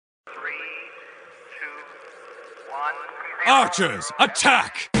Archers,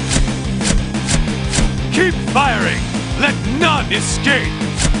 attack! Keep firing! Let none escape!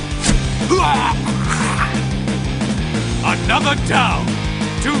 Another down!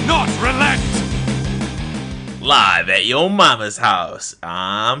 Do not relent! Live at your mama's house,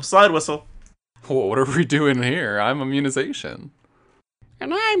 I'm Slide Whistle. What are we doing here? I'm Immunization.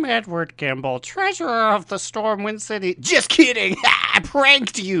 And I'm Edward Kimball, treasurer of the Stormwind City. Just kidding! I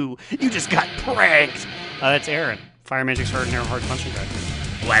pranked you! You just got pranked! That's Aaron, Fire Magic Sword and Arrow Hard Punching Guy.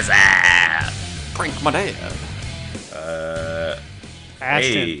 What's up? Prank my dad.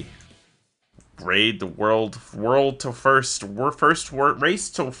 Ashton. Hey. Raid the world to first, race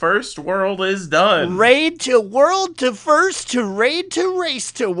to first world is done. Raid to world to first to raid to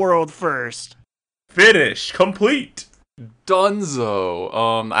race to world first. Finish, complete.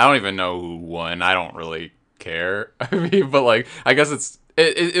 Dunzo. I don't even know who won. I don't really care. I mean, but like, I guess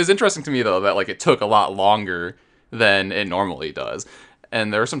it was interesting to me though that like it took a lot longer than it normally does,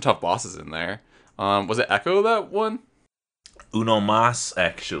 and there were some tough bosses in there. Was it Echo that won? Uno mas,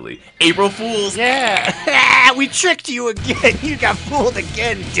 actually. April Fools. Yeah, we tricked you again. You got fooled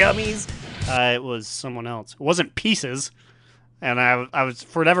again, dummies. It was someone else. It wasn't Pieces. And I was,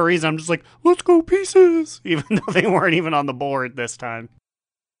 for whatever reason, I'm just like, let's go Pieces, even though they weren't even on the board this time.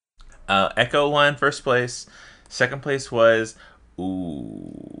 Echo won first place. Second place was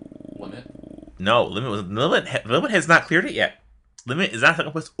Limit. No, Limit has not cleared it yet. Limit is not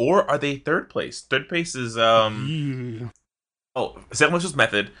second place, or are they third place? Third place is second place was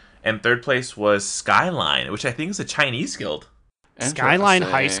Method, and third place was Skyline, which I think is a Chinese guild. Skyline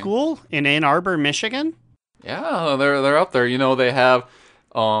High School in Ann Arbor, Michigan. Yeah, they're up there. You know, they have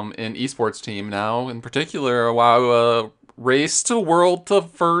an esports team now, in particular, a race to world to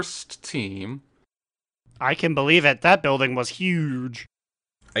first team. I can believe it. That building was huge.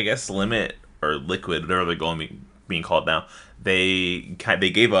 I guess Limit or Liquid, whatever they're going being called now, they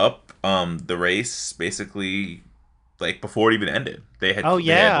gave up the race basically like before it even ended. I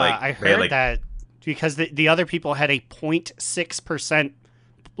heard that because the other people had a 0.6%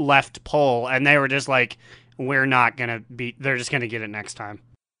 left pull, and they were just like, we're not gonna be. They're just gonna get it next time.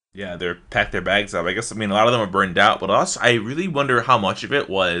 Yeah, they're packed their bags up. I guess, a lot of them are burned out, but also I really wonder how much of it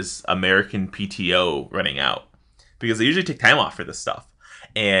was American PTO running out, because they usually take time off for this stuff.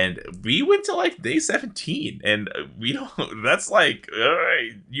 And we went to like day 17, and we don't. That's like, all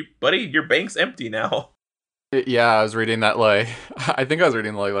right, your bank's empty now. Yeah, I was reading that I think I was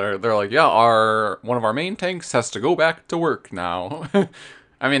reading they're like, yeah, one of our main tanks has to go back to work now.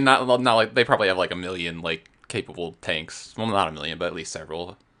 I mean, not like they probably have like a million like capable tanks. Well, not a million, but at least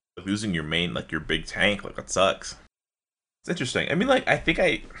several. Losing your main, like your big tank, like that sucks. It's interesting. I mean, like I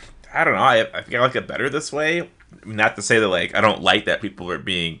don't know. I think I like it better this way. Not to say that like I don't like that people are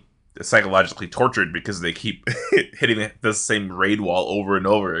being psychologically tortured because they keep hitting the same raid wall over and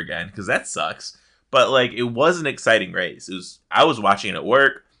over again, because that sucks. But like it was an exciting race. I was watching it at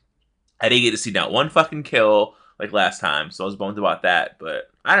work. I didn't get to see not one fucking kill like last time, so I was bummed about that. But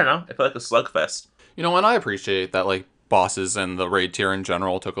I don't know. I feel like a slugfest. You know, and I appreciate that like bosses and the raid tier in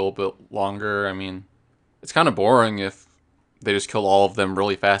general took a little bit longer. I mean, it's kind of boring if they just kill all of them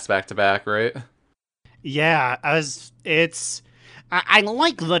really fast back to back, right? Yeah, I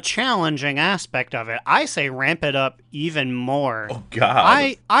like the challenging aspect of it. I say ramp it up even more. Oh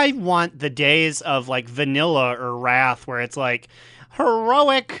god. I want the days of like vanilla or Wrath where it's like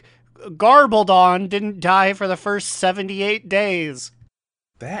heroic Garbledon didn't die for the first 78 days.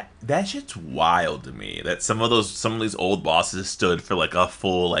 That shit's wild to me. That some of these old bosses stood for like a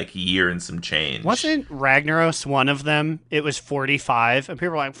full like year and some change. Wasn't Ragnaros one of them? It was 45, and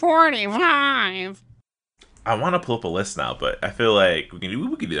people were like 45. I want to pull up a list now, but I feel like we can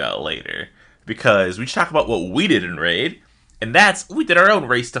do that later, because we should talk about what we did in raid, and we did our own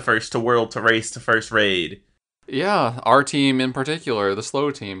race to first to world to race to first raid. Yeah, our team in particular, the slow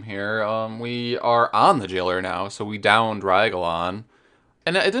team here, we are on the jailer now, so we downed Rygalon.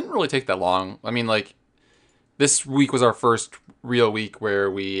 And it didn't really take that long. I mean, like, this week was our first real week where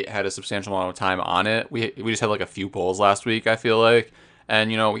we had a substantial amount of time on it. We just had like a few pulls last week, I feel like. And,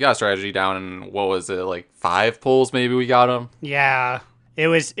 you know, we got strategy down in, what was it, like 5 pulls maybe we got them? Yeah, it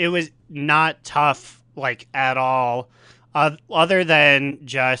was not tough, like, at all. Other than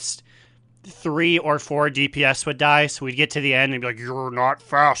just 3 or 4 DPS would die, so we'd get to the end and be like, you're not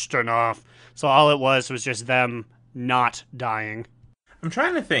fast enough. So all it was just them not dying. I'm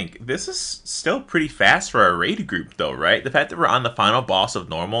trying to think. This is still pretty fast for our raid group, though, right? The fact that we're on the final boss of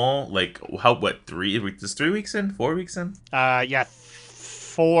normal, like, 3 weeks in? 4 weeks in? Yeah,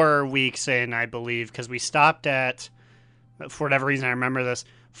 4 weeks in, I believe, because we stopped at, for whatever reason I remember this,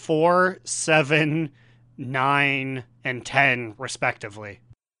 4, 7, 9 and 10 respectively.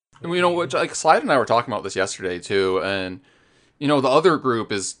 And which, like, Slide and I were talking about this yesterday too, and the other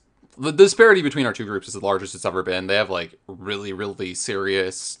group is the disparity between our two groups is the largest it's ever been. They have like really, really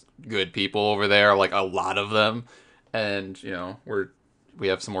serious good people over there, like a lot of them, and we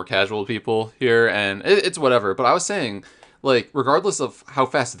have some more casual people here, and it's whatever. But I was saying, like, regardless of how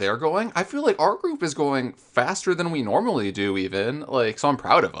fast they're going, I feel like our group is going faster than we normally do, even. Like, so I'm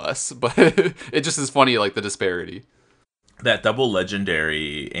proud of us, but it just is funny, like, the disparity. That double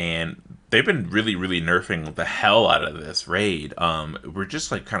legendary, and they've been really, really nerfing the hell out of this raid. We're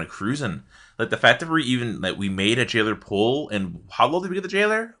just, like, kind of cruising. Like, the fact that we made a jailer pull, and how low did we get the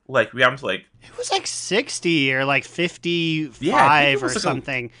jailer? Like, we got him to, like... It was like 60 or like 55 or like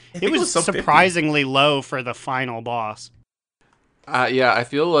something. It was surprisingly low for the final boss. Yeah, I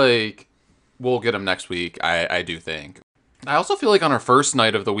feel like we'll get him next week, I do think. I also feel like on our first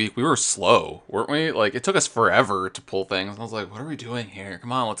night of the week, we were slow, weren't we? Like, it took us forever to pull things. I was like, what are we doing here?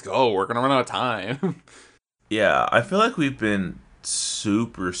 Come on, let's go. We're going to run out of time. Yeah, I feel like we've been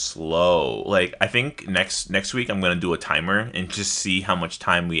super slow. Like, I think next week I'm going to do a timer and just see how much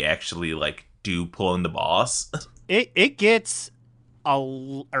time we actually, like, do pulling the boss. It gets...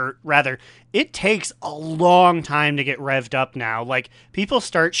 it takes a long time to get revved up now. Like, people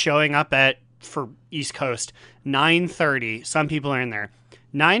start showing up for East Coast 9:30. Some people are in there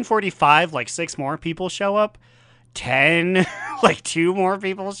 9:45. Like 6 more people show up. 10, like 2 more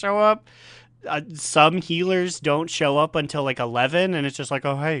people show up. Some healers don't show up until like 11, and it's just like,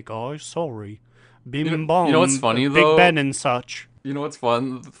 oh hey guys, sorry. Bim bim bom. You know what's funny though? Big Ben and such. You know what's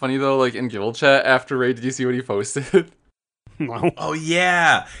funny though? Like in guild chat after raid, did you see what he posted? No. Oh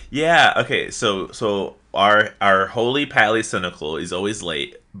yeah. Okay, so our holy Pally Cynical is always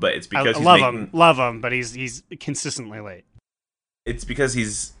late, but it's because love him, but he's consistently late. It's because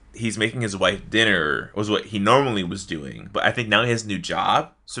he's making his wife dinner, was what he normally was doing, but I think now he has a new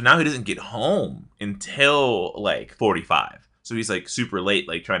job, so now he doesn't get home until like 45. So he's like super late,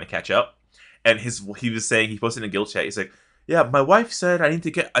 like trying to catch up. And he was saying, he posted in a guild chat, he's like, yeah, my wife said I need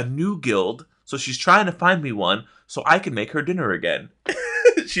to get a new guild, so she's trying to find me one so I can make her dinner again.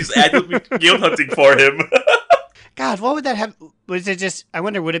 She's actively guild hunting for him. God, what would that have? Was it just, I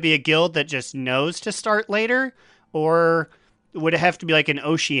wonder, would it be a guild that just knows to start later? Or would it have to be like an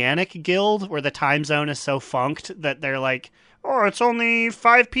oceanic guild where the time zone is so funked that they're like, oh, it's only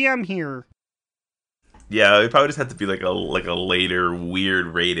 5 p.m. here? Yeah, it probably just had to be like a later weird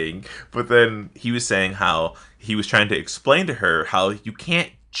rating. But then he was saying how he was trying to explain to her how you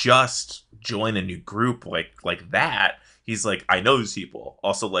can't just join a new group like that. He's like, I know these people.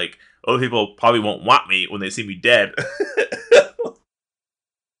 Also, like, other people probably won't want me when they see me dead.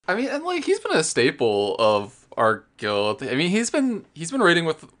 I mean, and like, he's been a staple of our guild. I mean, he's been raiding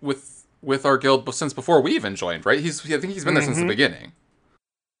with our guild since before we even joined, right? I think he's been there since the beginning.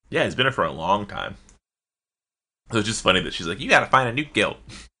 Yeah, he's been there for a long time. It was just funny that she's like, you gotta find a new guild.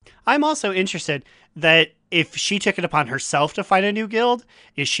 I'm also interested that if she took it upon herself to find a new guild,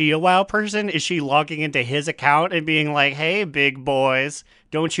 is she a WoW person? Is she logging into his account and being like, hey, big boys,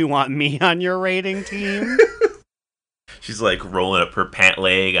 don't you want me on your raiding team? She's like rolling up her pant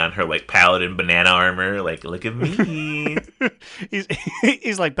leg on her like paladin banana armor, like, look at me.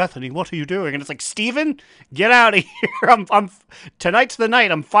 he's like, Bethany, what are you doing? And it's like, Steven, get out of here. Tonight's the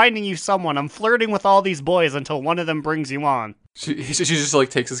night. I'm finding you someone. I'm flirting with all these boys until one of them brings you on. She just like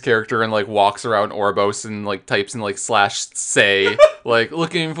takes his character and like walks around Orbos and like types in like /say like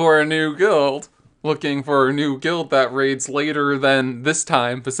looking for a new guild that raids later than this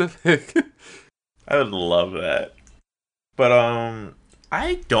time Pacific. I would love that. But I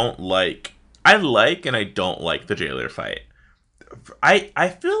like and I don't like the jailer fight. I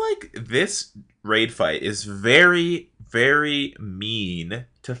feel like this raid fight is very, very mean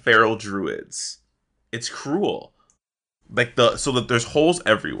to feral druids. It's cruel. Like so that there's holes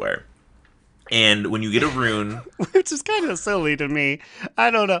everywhere. And when you get a rune, which is kind of silly to me.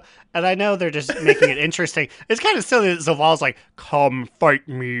 I don't know. And I know they're just making it interesting. It's kind of silly that Zaval's like, come fight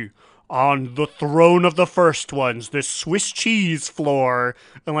me on the throne of the first ones, this Swiss cheese floor.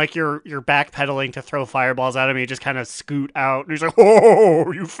 And like you're backpedaling to throw fireballs at him, you just kind of scoot out. And he's like,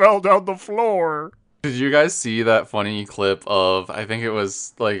 oh, you fell down the floor. Did you guys see that funny clip of, I think it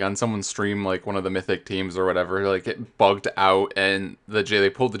was like on someone's stream, like one of the Mythic teams or whatever, like it bugged out and they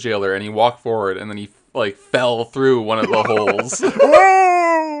pulled the jailer and he walked forward and then he like fell through one of the holes.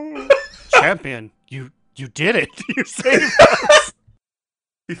 Whoa! Champion, you did it. You saved us.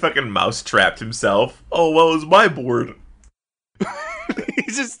 He fucking mouse trapped himself. Oh, well, it was my board.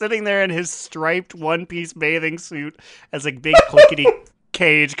 He's just sitting there in his striped one-piece bathing suit as a big clickety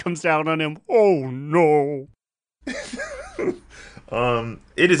cage comes down on him. Oh no!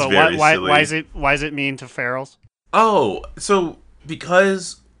 It is But very why silly. why is it mean to ferals? Oh, so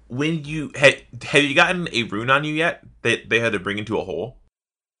because when you have you gotten a rune on you yet that they had to bring into a hole?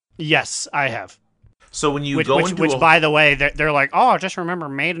 Yes, I have. So when you Which, go which, into which a by the way, they're like, oh, just remember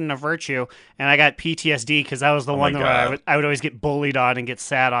Maiden of Virtue, and I got PTSD because that was the Oh one my that God. I would always get bullied on and get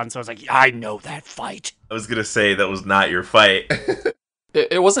sad on. So I was like, I know that fight. I was gonna say that was not your fight.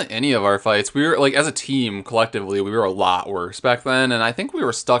 It wasn't any of our fights. We were like, as a team, collectively, we were a lot worse back then, and I think we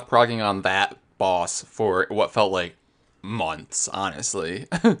were stuck progging on that boss for what felt like months, honestly.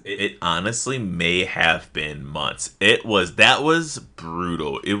 It honestly may have been months. That was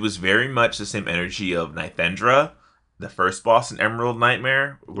brutal. It was very much the same energy of Nithendra, the first boss in Emerald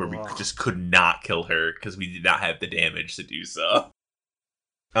Nightmare, where we Ugh. just could not kill her because we did not have the damage to do so.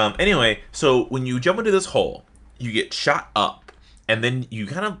 Anyway, so when you jump into this hole, you get shot up, and then you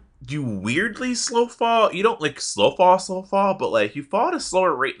weirdly slow fall. You don't like slow fall, but like you fall at a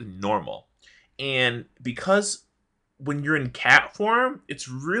slower rate than normal. And because when you're in cat form, it's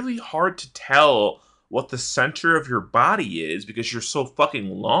really hard to tell what the center of your body is because you're so fucking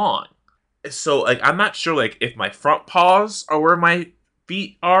long. So like I'm not sure like if my front paws are where my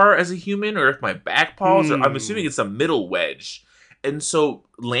feet are as a human or if my back paws are. I'm assuming it's a middle wedge. And so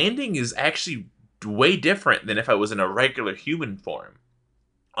landing is actually way different than if I was in a regular human form.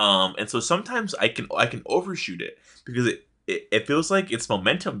 And so sometimes I can overshoot it because it feels like it's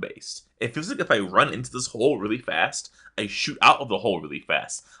momentum based. It feels like if I run into this hole really fast, I shoot out of the hole really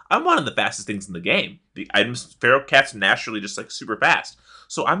fast. I'm one of the fastest things in the game. The items feral cats are naturally just like super fast.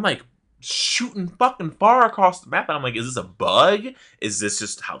 So I'm like shooting fucking far across the map and I'm like, is this a bug? Is this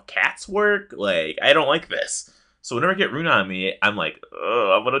just how cats work? Like, I don't like this. So whenever I get rune on me, I'm like, ugh,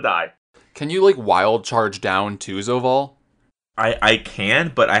 I'm gonna die. Can you like wild charge down to Zoval? I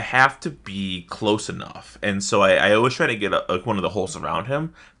can, but I have to be close enough, and so I always try to get like one of the holes around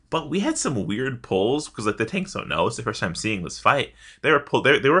him. But we had some weird pulls because like the tanks don't know. It's the first time seeing this fight. They were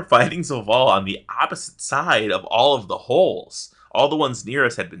fighting Zoval on the opposite side of all of the holes. All the ones near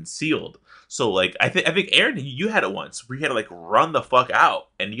us had been sealed. So like I think Aaron, you had it once where you had to like run the fuck out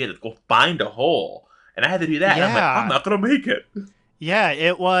and you had to go find a hole, and I had to do that. And I'm like, I'm not gonna make it. Yeah,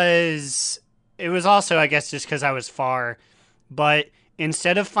 it was. It was also, I guess, just because I was far. But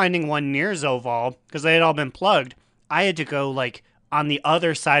instead of finding one near Zoval, because they had all been plugged, I had to go like on the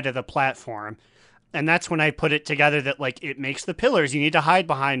other side of the platform. And that's when I put it together that like it makes the pillars you need to hide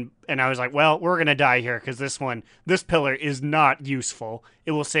behind. And I was like, well, we're gonna die here because this pillar is not useful.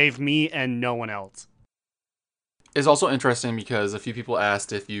 It will save me and no one else. It's also interesting because a few people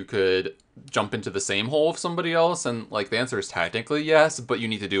asked if you could jump into the same hole with somebody else, and like the answer is technically yes, but you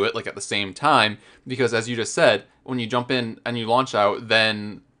need to do it like at the same time because, as you just said, when you jump in and you launch out,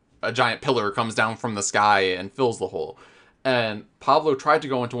 then a giant pillar comes down from the sky and fills the hole. And Pablo tried to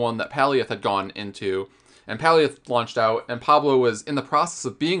go into one that Paliath had gone into, and Paliath launched out, and Pablo was in the process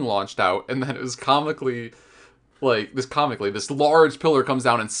of being launched out, and then it was this large pillar comes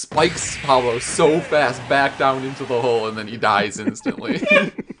down and spikes Pablo so fast back down into the hole, and then he dies instantly.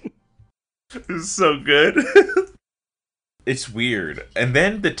 It's so good. It's weird. And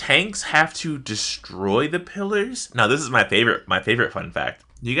then the tanks have to destroy the pillars. Now, this is my favorite fun fact.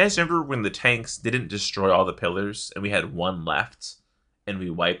 Do you guys remember when the tanks didn't destroy all the pillars and we had one left and we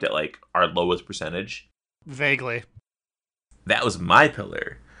wiped at like our lowest percentage? Vaguely. That was my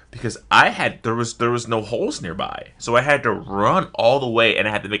pillar because there was no holes nearby. So I had to run all the way and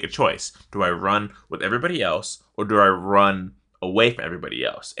I had to make a choice. Do I run with everybody else or do I run away from everybody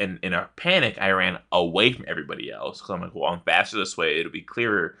else? And in a panic, I ran away from everybody else because I'm like, well, I'm faster this way. It'll be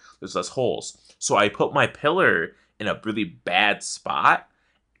clearer. There's less holes. So I put my pillar in a really bad spot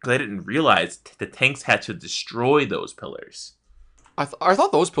because I didn't realize the tanks had to destroy those pillars. I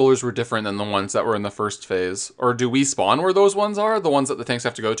thought those pillars were different than the ones that were in the first phase. Or do we spawn where those ones are? The ones that the tanks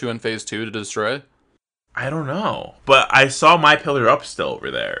have to go to in phase 2 to destroy? I don't know. But I saw my pillar up still over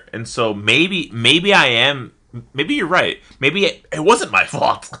there. And so maybe I am... Maybe you're right. Maybe it wasn't my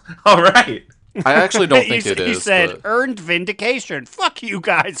fault. All right. I actually don't think it He is. said, But earned vindication. Fuck you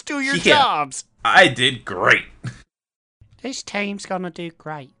guys. Do your Yeah. jobs. I did great. This team's gonna do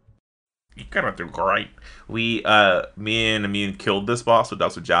great. You gotta do great. Me and Amin killed this boss with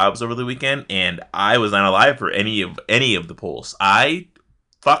Dots with Jobs over the weekend, and I was not alive for any of the pulls. I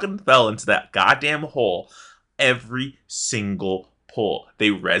fucking fell into that goddamn hole every single pull. They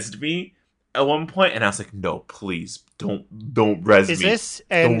rezzed me at one point, and I was like, "No, please, don't res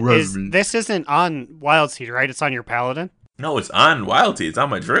me." This isn't on Wild Seed, right? It's on your Paladin. No, it's on Wildty. It's on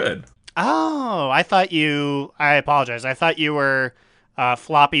my Druid. Oh, I apologize. I thought you were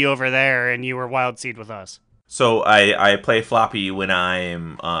Floppy over there, and you were Wild Seed with us. So I play Floppy when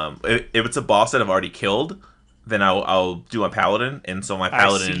I'm if it's a boss that I've already killed, then I'll do my Paladin, and so my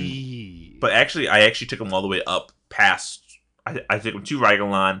Paladin. I see. But I actually took him all the way up past. I took him to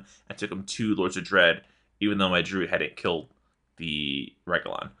Rygolon. I took him to Lords of Dread, even though my Druid hadn't killed the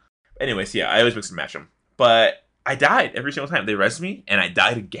Rygolon. Anyways, yeah, I always mix and match them. But I died every single time. They rezzed me, and I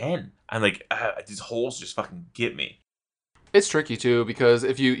died again. I'm like, these holes just fucking get me. It's tricky too, because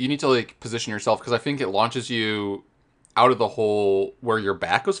if you need to like position yourself, because I think it launches you out of the hole where your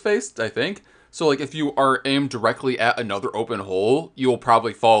back was faced, I think. So like if you are aimed directly at another open hole, you will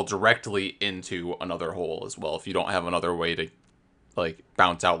probably fall directly into another hole as well if you don't have another way to like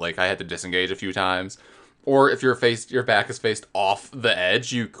bounce out. Like I had to disengage a few times. Or if your back is faced off the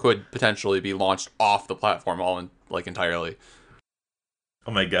edge, you could potentially be launched off the platform entirely.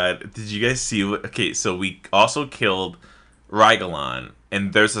 Oh my god. Did you guys see okay, so we also killed Rygolon,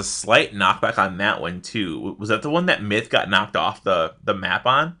 and there's a slight knockback on that one too. Was that the one that Myth got knocked off the map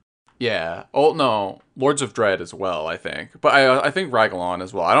on? Yeah. Oh no, Lords of Dread as well, I think. But I think Rygolon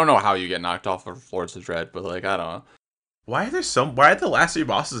as well. I don't know how you get knocked off of Lords of Dread, but like I don't know. Why do the last three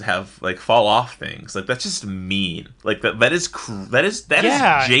bosses have like fall off things? Like that's just mean. Like that is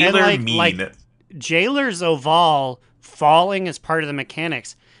jailer mean. Like, Jailer's Oval falling is part of the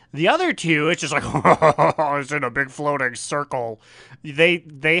mechanics. The other two, it's just like it's in a big floating circle. They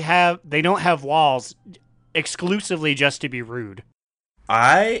don't have walls exclusively just to be rude.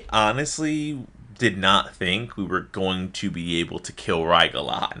 I honestly did not think we were going to be able to kill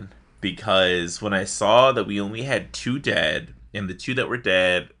Rygolon, because when I saw that we only had 2 dead, and the 2 that were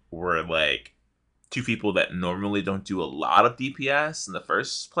dead were like 2 people that normally don't do a lot of DPS in the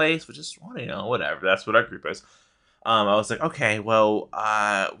first place, which is, well, whatever. That's what our group is. I was like, okay, well,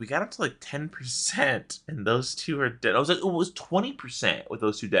 we got up to like 10%, and those 2 are dead. I was like, oh, it was 20% with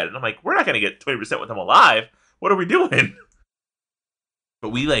those 2 dead, and I'm like, we're not gonna get 20% with them alive. What are we doing? But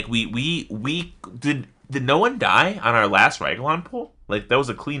we did no one die on our last Rygolon pull? Like that was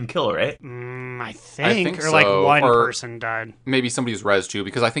a clean kill, right? I think or so, like one or person died. Maybe somebody's res too,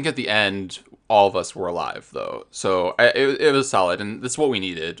 because I think at the end all of us were alive though, so it was solid, and that's what we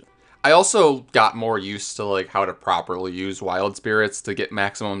needed. I also got more used to like how to properly use Wild Spirits to get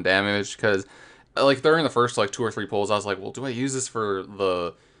maximum damage, because like during the first like 2 or 3 pulls, I was like, well, do I use this for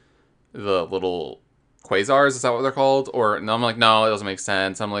the little Quasars? Is that what they're called? And I'm like, no, it doesn't make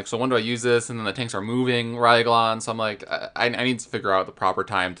sense. I'm like, so when do I use this? And then the tanks are moving Rygolon, so I'm like, I need to figure out the proper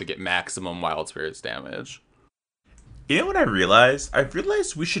time to get maximum Wild Spirits damage. You know what I realized? I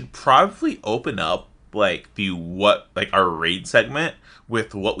realized we should probably open up like our raid segment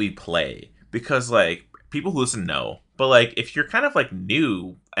with what we play, because like people who listen know, but like if you're kind of like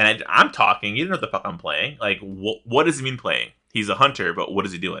new and I'm talking, you don't know what the fuck I'm playing. Like what does he mean playing? He's a hunter, but what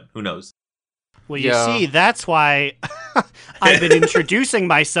is he doing? Who knows? Well, you see, that's why I've been introducing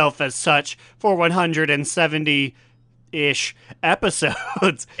myself as such for 170-ish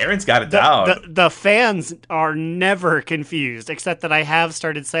episodes. Aaron's got it down. The fans are never confused, except that I have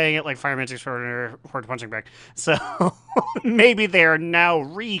started saying it like Fire Magic's Horde Punching Bag. So maybe they are now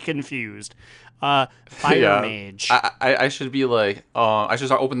re-confused. Fire Mage. I should be like, I should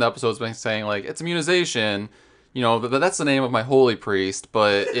start opening the episodes by saying like, it's immunization. That's the name of my holy priest,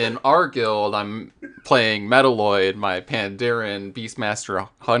 but in our guild, I'm playing Metaloid, my Pandaren Beastmaster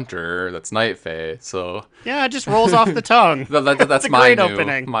Hunter, that's Night Fae, so... Yeah, it just rolls off the tongue. That's my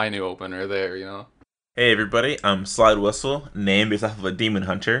new opener there, Hey everybody, I'm Slide Whistle, named based off of a demon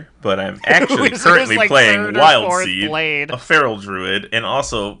hunter, but I'm actually currently playing Wild Seed, a feral druid, and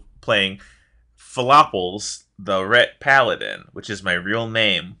also playing Falafels, the Ret Paladin, which is my real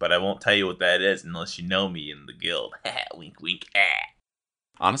name, but I won't tell you what that is unless you know me in the guild. Wink, wink,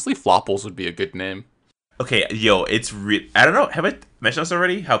 Honestly, Flopples would be a good name. Okay, yo, it's I don't know, have I mentioned this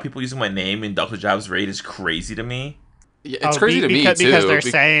already? How people using my name in Dr. Jobs' raid is crazy to me. Yeah, it's crazy to me, too. Because they're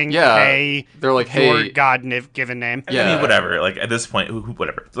saying, hey, they're like, hey, your God-given name. Yeah. I mean, whatever. Like, at this point,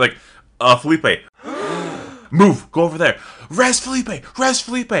 whatever. It's like, Felipe, move, go over there. Res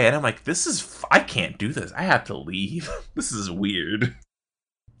Felipe. And I'm like, I can't do this. I have to leave. This is weird.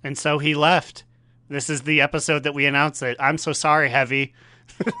 And so he left. This is the episode that we announce it. I'm so sorry, Heavy.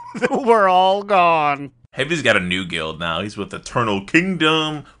 We're all gone. Heavy's got a new guild now. He's with Eternal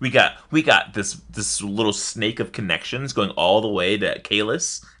Kingdom. We got this little snake of connections going all the way to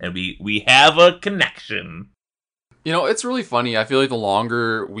Kalis, and we have a connection. It's really funny. I feel like the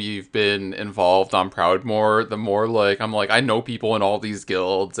longer we've been involved on Proudmoore, the more like I'm like, I know people in all these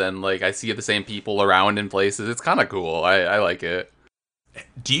guilds, and like I see the same people around in places. It's kind of cool. I like it.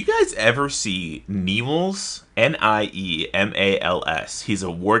 Do you guys ever see Niemals? Niemals. He's a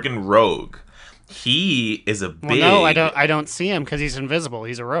Worgen rogue. He is a big. Well, no, I don't see him because he's invisible.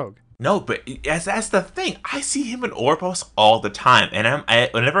 He's a rogue. No, but that's the thing. I see him in Orbos all the time, and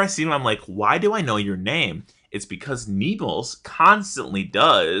whenever I see him, I'm like, why do I know your name? It's because Niemals constantly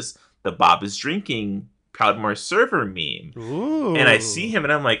does the Bob is drinking Proudmoore server meme. Ooh. And I see him,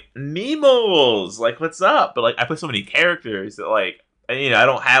 and I'm like, Niemals, like, what's up? But like, I put so many characters that like, I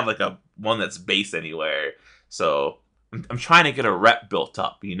don't have like a one that's based anywhere. So I'm trying to get a rep built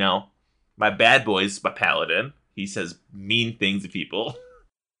up. My bad boy's my paladin. He says mean things to people.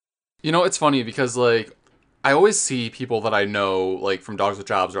 It's funny because, like, I always see people that I know, like, from Dogs with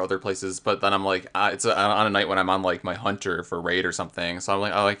Jobs or other places, but then I'm like, it's on a night when I'm on, like, my Hunter for Raid or something, so I'm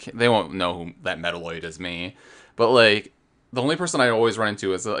like, they won't know who that Metaloid is me. But, like, the only person I always run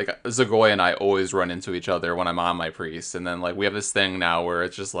into is, like, Zagoy and I always run into each other when I'm on my Priest, and then, like, we have this thing now where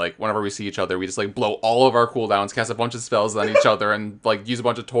it's just, like, whenever we see each other, we just, like, blow all of our cooldowns, cast a bunch of spells on each other, and, like, use a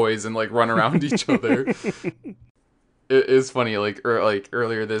bunch of toys and, like, run around each other. It is funny, like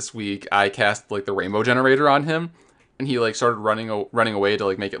earlier this week, I cast like the Rainbow Generator on him, and he like started running away to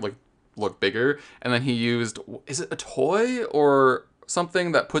like make it look bigger, and then he used, is it a toy or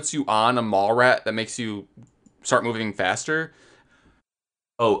something that puts you on a mall rat that makes you start moving faster?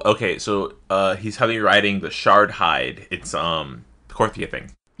 Oh, okay. So he's having you riding the Shard Hide. It's the Korthia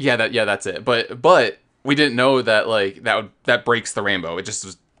thing. Yeah, that's it. But we didn't know that like that breaks the rainbow. It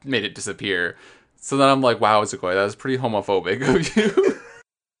just made it disappear. So then I'm like, wow, Zagoy, that was pretty homophobic of you.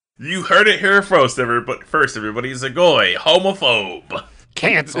 You heard it here first, everybody. Zagoy, homophobe.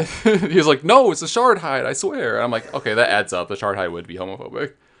 Cancel. He was like, no, it's a Shard Hide, I swear. And I'm like, okay, that adds up. The Shard Hide would be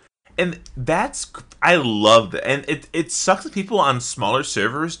homophobic. And I love that. And it sucks that people on smaller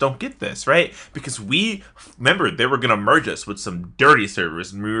servers don't get this, right? Because remember, they were going to merge us with some dirty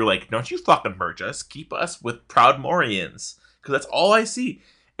servers. And we were like, don't you fucking merge us. Keep us with Proudmoorians. Because that's all I see.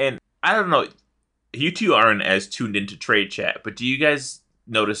 And I don't know. You two aren't as tuned into trade chat, but do you guys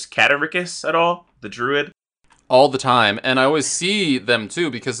notice Cataricus at all? The druid? All the time. And I always see them too,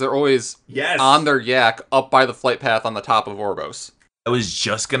 because they're always on their yak up by the flight path on the top of Orbos. I was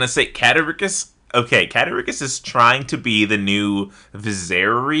just going to say Cataricus. Okay, Cataricus is trying to be the new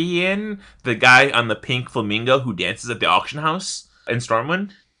Viserion, the guy on the pink flamingo who dances at the auction house in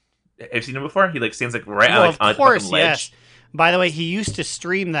Stormwind. Have you seen him before? He like stands like right on of course, the ledge. Yes. By the way, he used to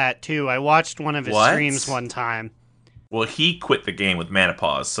stream that too. I watched one of his streams one time. Well, he quit the game with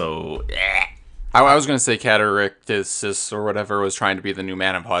Manapause, so... I was going to say Cataricus or whatever was trying to be the new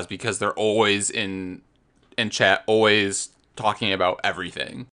Manapause because they're always in chat, always talking about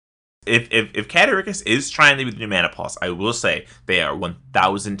everything. If Cataricus is trying to be the new Manapause, I will say they are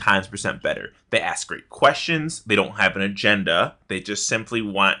 1,000 times % better. They ask great questions. They don't have an agenda. They just simply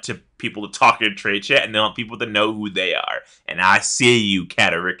want people to talk in trade chat, and they want people to know who they are. And I see you,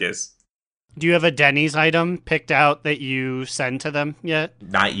 Cataricus. Do you have a Denny's item picked out that you send to them yet?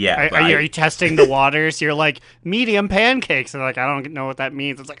 Not yet. Are you testing the waters? You're like, medium pancakes. And like, I don't know what that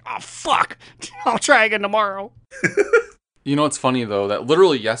means. It's like, oh, fuck. I'll try again tomorrow. You know what's funny though, that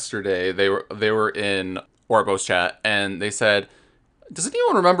literally yesterday they were in Orbos chat and they said, does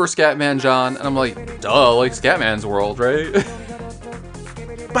anyone remember Scatman John? And I'm like, duh, like Scatman's World, right?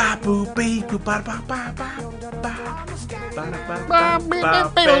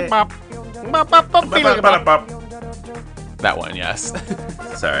 That one, yes.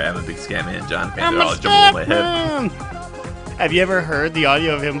 Sorry, I'm a big Scatman John fan. They're all jumbled in my head. Have you ever heard the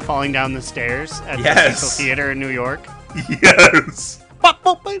audio of him falling down the stairs at the Cecil Theater in New York? Yes. But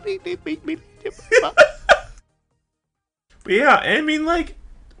yeah, I mean, like,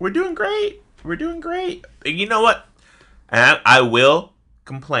 we're doing great. And you know what? And I will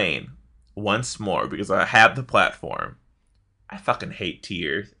complain once more because I have the platform. I fucking hate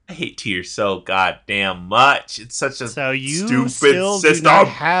tiers. I hate tiers so goddamn much. It's such a stupid still system. Do not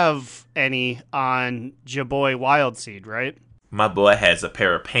have any on Jaboy Wildseed, right? My boy has a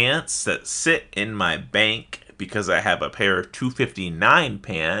pair of pants that sit in my bank because I have a pair of 259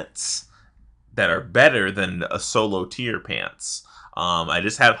 pants that are better than a solo tier pants. I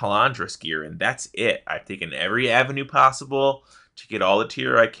just have Halandras gear, and that's it. I've taken every avenue possible to get all the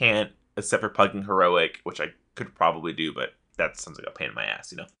tier I can, except for plugging Heroic, which I could probably do, but that sounds like a pain in my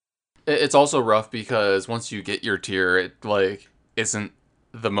ass, you know? It's also rough because once you get your tier, it, like, isn't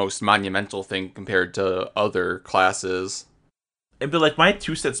the most monumental thing compared to other classes. But, like, my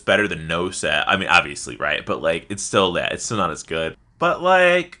 2-set's better than no set. I mean, obviously, right? But, like, it's still that. It's still not as good. But,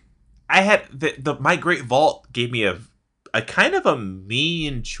 like, I had... my Great Vault gave me a kind of a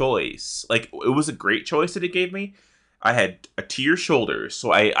mean choice. Like, it was a great choice that it gave me. I had a tier shoulders,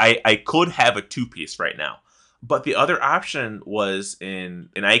 so I could have a 2-piece right now. But the other option was in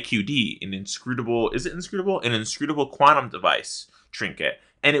an IQD, an inscrutable, is it inscrutable? An inscrutable quantum device trinket.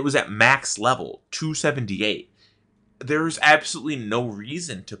 And it was at max level, 278. There's absolutely no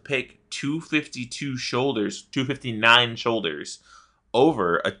reason to pick 252 shoulders, 259 shoulders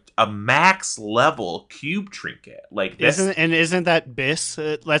over a max level cube trinket. Like this. Isn't that BIS?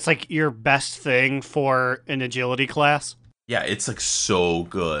 That's like your best thing for an agility class. Yeah, it's like so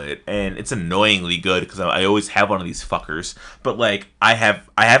good, and it's annoyingly good because I always have one of these fuckers. But like, I have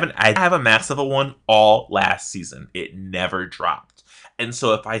a max level one all last season. It never dropped, and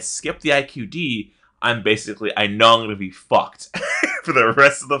so if I skip the IQD, I know I'm gonna be fucked for the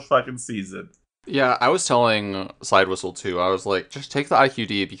rest of the fucking season. Yeah, I was telling Slide Whistle too. I was like, just take the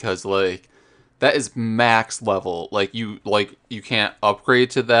IQD because like that is max level. Like you can't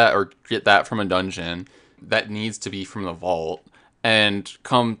upgrade to that or get that from a dungeon. That needs to be from the vault. And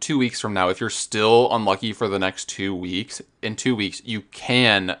come 2 weeks from now, if you're still unlucky for the next 2 weeks, in 2 weeks you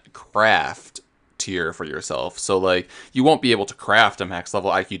can craft tier for yourself. So like you won't be able to craft a max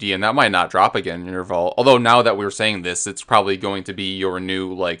level IQD, and that might not drop again in your vault. Although now that we're saying this, it's probably going to be your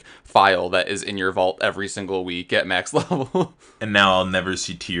new like file that is in your vault every single week at max level. And now I'll never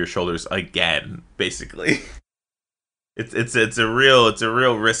see tier shoulders again, basically. It's a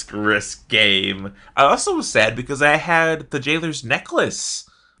real risk game. I also was sad because I had the jailer's necklace.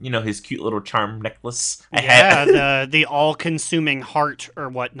 You know, his cute little charm necklace. The all-consuming heart or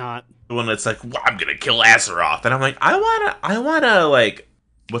whatnot. The one that's like, well, I'm gonna kill Azeroth, and I'm like, I wanna like,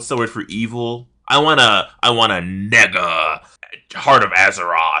 what's the word for evil? I wanna nega heart of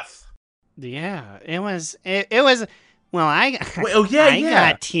Azeroth. Yeah, it was. Well, I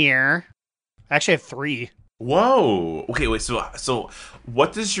got tier. I actually have 3. Whoa. Okay, wait. So,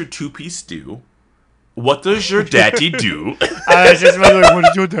 what does your 2-piece do? What does your daddy do? I was just wondering, what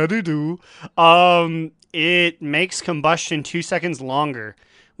does your daddy do? It makes combustion 2 seconds longer,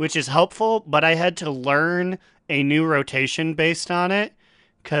 which is helpful. But I had to learn a new rotation based on it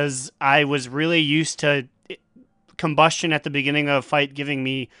because I was really used to combustion at the beginning of a fight giving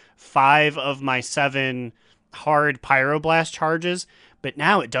me 5 of my 7 hard pyroblast charges, but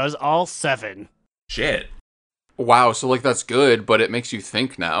now it does all 7. Shit. Wow, so like that's good, but it makes you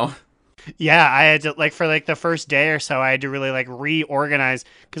think now. Yeah, I had to for the first day or so, I had to really reorganize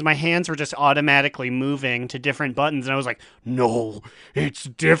because my hands were just automatically moving to different buttons, and I was like, no, it's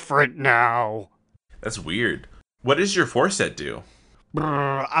different now. That's weird. What does your 4-set do?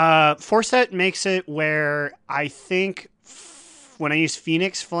 4-set makes it where I think when I use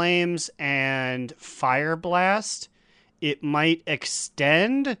Phoenix Flames and Fire Blast, it might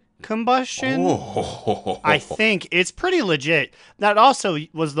extend combustion. Oh. I think it's pretty legit. That also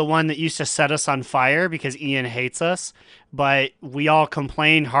was the one that used to set us on fire because Ian hates us, but we all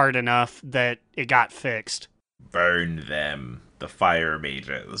complained hard enough that it got fixed. Burn them, the fire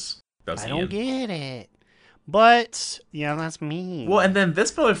mages. I don't get it. But, yeah, that's me. Well, and then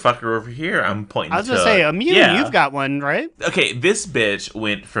this motherfucker over here, I'm pointing to... I was going to say, Immune, you've got one, right? Okay, this bitch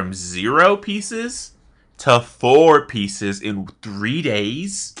went from 0 pieces to 4 pieces in 3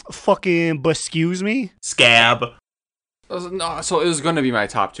 days. Fucking, excuse me? Scab. So it was going to be my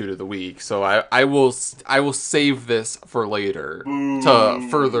top 2 to the week. So I will save this for later to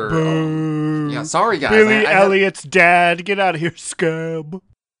further. Yeah, sorry guys. Billy Elliot's dad, get out of here, Scab.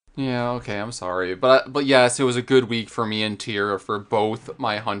 Yeah, okay, I'm sorry, but yes, it was a good week for me and Tier for both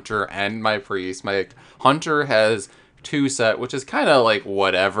my Hunter and my Priest. My Hunter has 2-set, which is kind of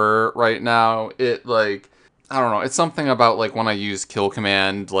whatever right now. It I don't know. It's something about when I use kill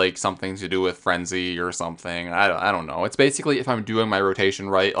command, something to do with frenzy or something. I don't know. It's basically if I'm doing my rotation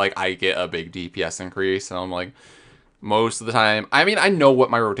right, I get a big DPS increase, and I'm most of the time, I mean, I know what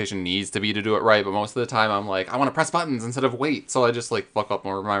my rotation needs to be to do it right, but most of the time I'm I want to press buttons instead of wait, so I just fuck up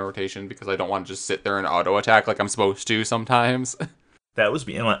more of my rotation because I don't want to just sit there and auto attack like I'm supposed to sometimes. That was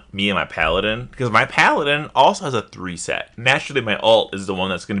me and my Paladin, because my Paladin also has a 3-set. Naturally, my ult is the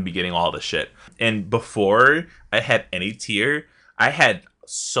one that's going to be getting all the shit. And before I had any tier, I had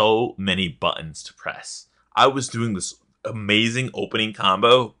so many buttons to press. I was doing this amazing opening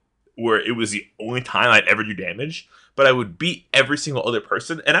combo where it was the only time I'd ever do damage, but I would beat every single other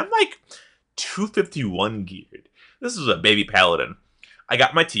person, and I'm 251 geared. This was a baby Paladin. I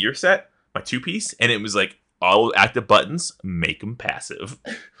got my tier set, my 2-piece, and it was all active buttons, make them passive.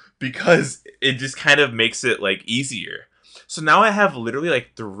 Because it just kind of makes it easier. So now I have literally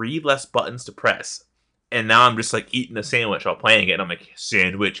 3 less buttons to press. And now I'm just eating a sandwich while playing it, and I'm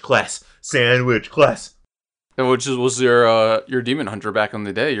sandwich class, sandwich class. Which was your Demon Hunter back in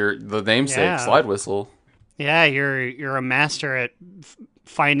the day, the namesake, Yeah. Slide Whistle. Yeah, you're a master at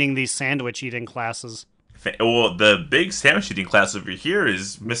finding these sandwich eating classes. Well, the big sandwich eating class over here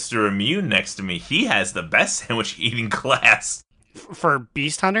is Mr. Immune next to me. He has the best sandwich eating class. For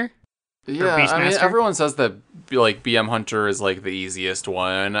Beast Hunter? Yeah, I mean, everyone says that like BM Hunter is like the easiest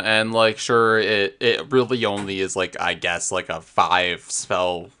one, and like sure, it really only is like I guess like a 5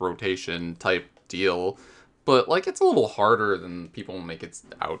 spell rotation type deal, but like it's a little harder than people make it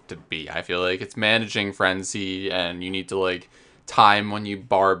out to be. I feel like it's managing frenzy, and you need to like time when you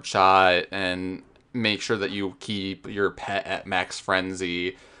barb shot and make sure that you keep your pet at max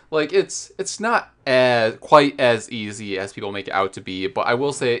frenzy. Like it's not as quite as easy as people make it out to be, but I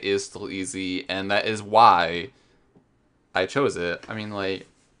will say it is still easy, and that is why I chose it. I'm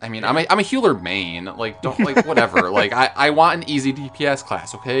a healer main. Like don't like whatever. Like I want an easy DPS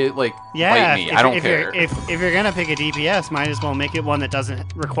class, okay? Like Yeah, bite me. I don't care. If you're gonna pick a DPS, might as well make it one that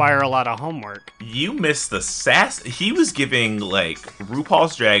doesn't require a lot of homework. You missed the sass. He was giving like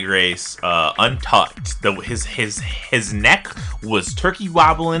RuPaul's Drag Race untucked. His neck was turkey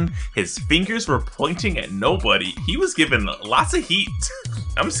wobbling. His fingers were pointing at nobody. He was giving lots of heat.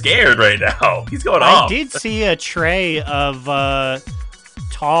 I'm scared right now. He's going off. I did see a tray of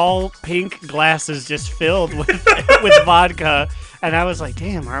tall pink glasses just filled with with vodka, and I was like,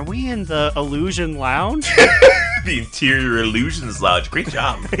 damn, are we in the Illusion Lounge? The Interior Illusions Lounge. Great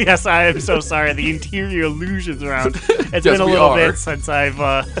job. Yes, I am so sorry. The Interior Illusions Lounge. It's Yes, been a we little are. bit since I've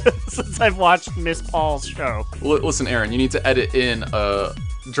since I've watched Miss Paul's show. Listen, Aaron, you need to edit in a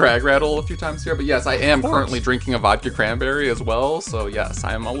drag rattle a few times here, but yes, I am currently drinking a vodka cranberry as well, so yes,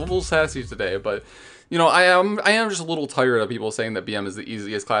 I am a little sassy today, but you know, I am just a little tired of people saying that BM is the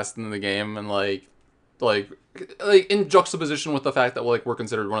easiest class in the game, and like in juxtaposition with the fact that like we're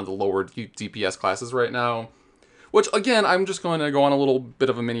considered one of the lower DPS classes right now. Which, again, I'm just going to go on a little bit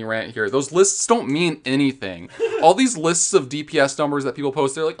of a mini rant here. Those lists don't mean anything. All these lists of DPS numbers that people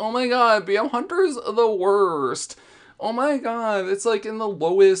post, they're like, oh my god, BM Hunter's the worst. Oh my god, it's like in the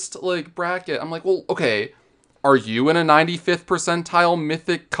lowest like bracket. I'm like, well, okay, are you in a 95th percentile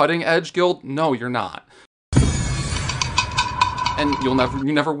mythic cutting edge guild? No, you're not. And you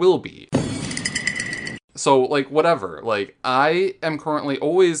never will be. So, like, whatever. Like, I am currently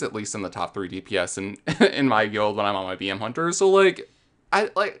always at least in the top 3 DPS in my guild when I'm on my BM Hunter. So, like, I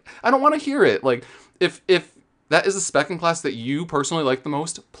don't want to hear it. Like, if that is a spec class that you personally like the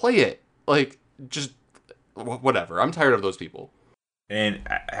most, play it. Like, just whatever. I'm tired of those people. And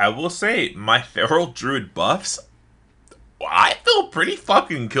I will say, my Feral Druid buffs, I feel pretty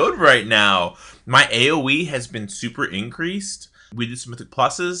fucking good right now. My AoE has been super increased. We did some Mythic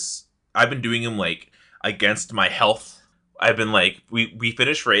Pluses. I've been doing them, like, against my health. I've been like, we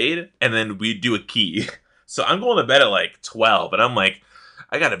finish raid and then we do a key. So I'm going to bed at like 12 and I'm like,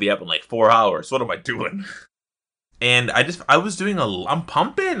 I gotta be up in like 4 hours. What am I doing? And I'm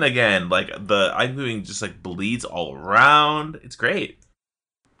pumping again. Like I'm doing just like bleeds all around. It's great.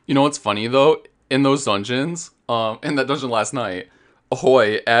 You know what's funny though? In those dungeons, in that dungeon last night,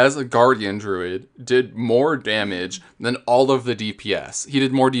 Ahoy, as a Guardian Druid, did more damage than all of the DPS. He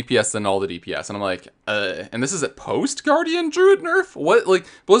did more DPS than all the DPS. And I'm like, and this is at post-Guardian Druid nerf? What, like,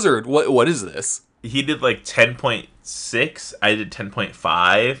 Blizzard, what is this? He did like 10.6, I did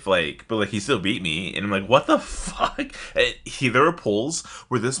 10.5, like, but like he still beat me. And I'm like, what the fuck? There were polls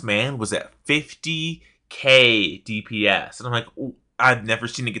where this man was at 50k DPS. And I'm like, I've never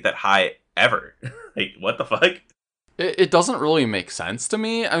seen it get that high ever. Like, what the fuck? It doesn't really make sense to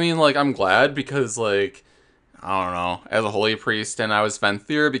me. I mean, like, I'm glad because, like, I don't know, as a Holy Priest and I was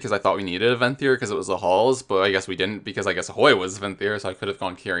Venthyr because I thought we needed a Venthyr because it was the Halls, but I guess we didn't because I guess Ahoy was Venthyr, so I could have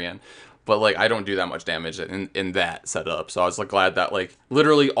gone Kyrian. But, like, I don't do that much damage in that setup, so I was, like, glad that, like,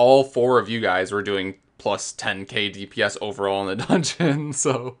 literally all 4 of you guys were doing plus 10k DPS overall in the dungeon,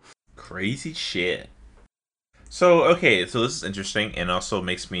 so... Crazy shit. So, okay, so this is interesting and also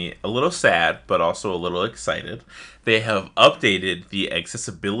makes me a little sad, but also a little excited. They have updated the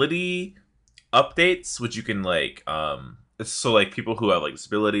accessibility updates, which you can, like, so, like, people who have, like,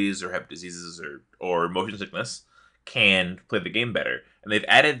 disabilities or have diseases or motion sickness can play the game better. And they've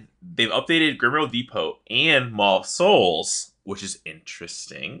updated Grimrow Depot and Maw of Souls, which is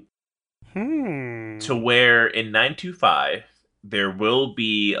interesting, to where in 925, there will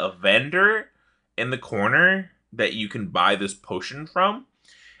be a vendor in the corner that you can buy this potion from,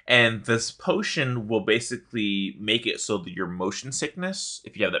 and this potion will basically make it so that your motion sickness,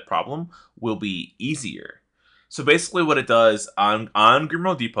 if you have that problem, will be easier. So basically what it does on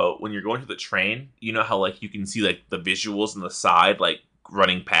Grimrow Depot, when you're going to the train, you know how like you can see like the visuals on the side, like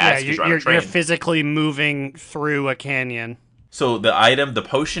running past. Yeah, you're physically moving through a canyon. So the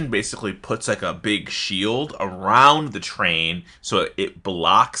potion basically puts like a big shield around the train so it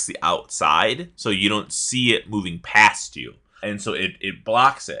blocks the outside so you don't see it moving past you. And so it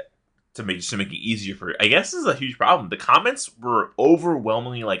blocks it to make it easier for, I guess this is a huge problem. The comments were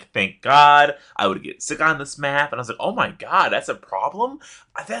overwhelmingly like, thank God I would get sick on this map. And I was like, oh my God, that's a problem?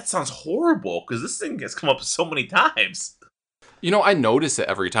 That sounds horrible because this thing has come up so many times. You know, I notice it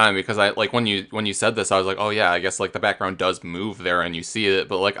every time because I like when you said this, I was like, oh yeah, I guess like the background does move there and you see it,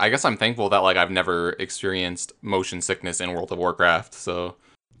 but like I guess I'm thankful that like I've never experienced motion sickness in World of Warcraft. So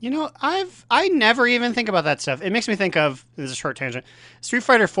You know, I never even think about that stuff. It makes me think of, this is a short tangent, Street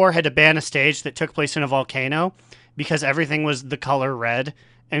Fighter 4 had to ban a stage that took place in a volcano because everything was the color red,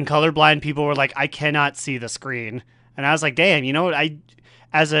 and colorblind people were like, I cannot see the screen. And I was like, damn, you know what,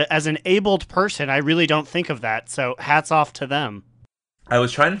 as an abled person, I really don't think of that, so hats off to them. I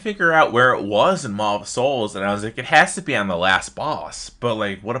was trying to figure out where it was in Maw of Souls, and I was like, it has to be on the last boss. But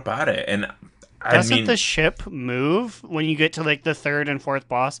like, what about it? And Doesn't the ship move when you get to like the third and fourth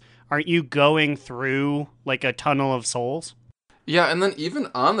boss? Aren't you going through like a tunnel of souls? yeah, and then even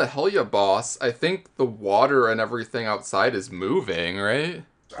on the Helya boss, I think the water and everything outside is moving, right?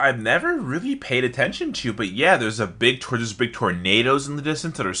 I've never really paid attention to, but yeah, there's big tornadoes in the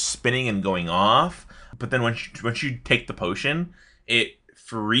distance that are spinning and going off. But then once you take the potion, it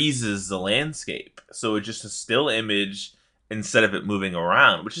freezes the landscape, so it's just a still image instead of it moving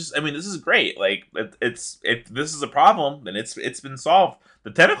around. Which is, I mean, this is great. Like, if this is a problem, then it's been solved.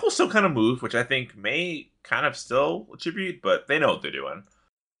 The tentacles still kind of move, which I think may kind of still attribute, but they know what they're doing.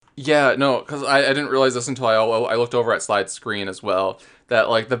 Yeah, no, because I didn't realize this until I looked over at Slide's screen as well, that,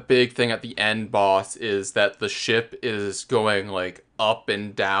 like, the big thing at the end boss is that the ship is going, like, up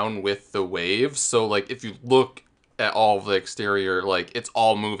and down with the waves. So, like, if you look at all of the exterior, like, it's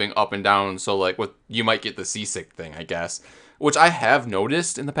all moving up and down. So, like, you might get the seasick thing, I guess, which I have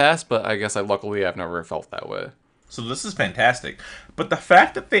noticed in the past, but I guess luckily I've never felt that way. So this is fantastic. But the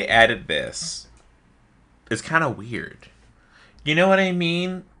fact that they added this is kind of weird. You know what I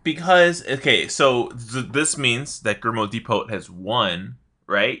mean? Because, okay, so this means that Grimo Depot has won,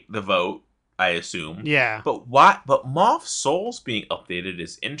 right? The vote, I assume. Yeah. But Maw of Souls being updated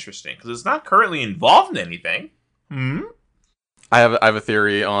is interesting because it's not currently involved in anything. I have a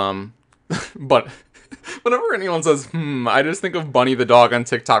theory, but whenever anyone says, I just think of Bunny the dog on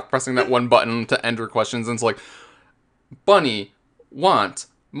TikTok pressing that one button to enter questions, and it's like, Bunny want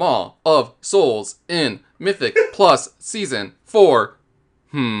Maw of Souls in Mythic Plus Season 4.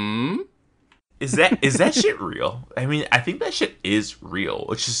 Is that shit real? I mean, I think that shit is real,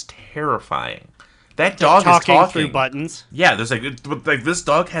 which is terrifying. That dog is talking through buttons. Yeah, there's like this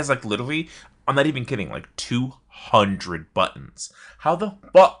dog has like literally, I'm not even kidding, like 200 buttons. How the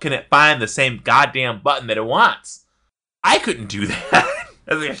fuck can it find the same goddamn button that it wants? I couldn't do that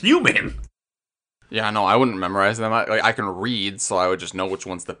as a human. Yeah, no, I wouldn't memorize them. I can read, so I would just know which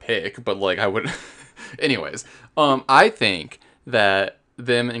ones to pick. But like, I would. Anyways, I think that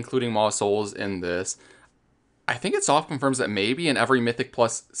them including Maw of Souls in this, I think it soft confirms that maybe in every Mythic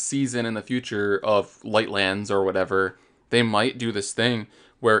Plus season in the future of Lightlands or whatever, they might do this thing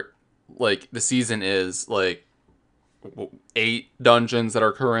where, like, the season is like 8 dungeons that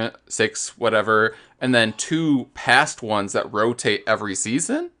are current, 6 whatever, and then 2 past ones that rotate every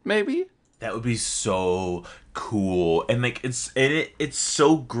season. Maybe. That would be so cool, and like it's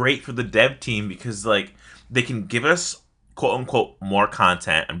so great for the dev team because like they can give us quote unquote more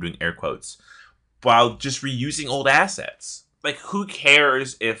content. I'm doing air quotes while just reusing old assets. Like, who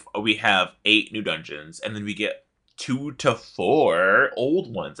cares if we have 8 new dungeons and then we get 2 to 4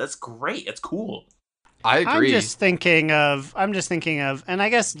 old ones? That's great. That's cool. I agree. I'm just thinking of, and I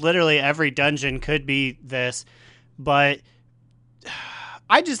guess literally every dungeon could be this, but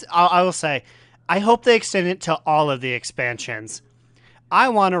I will say, I hope they extend it to all of the expansions. I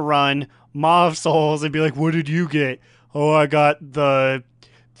want to run Maw of Souls and be like, what did you get? Oh, I got the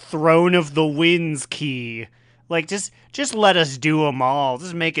Throne of the Winds key. Like, just let us do them all.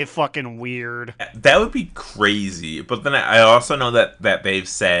 Just make it fucking weird. That would be crazy. But then I also know that they've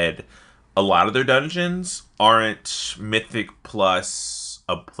said a lot of their dungeons aren't Mythic Plus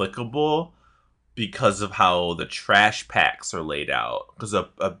applicable because of how the trash packs are laid out. Because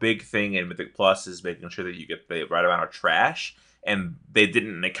a big thing in Mythic Plus is making sure that you get the right amount of trash, and they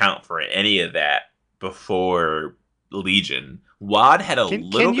didn't account for any of that before Legion. WoD had a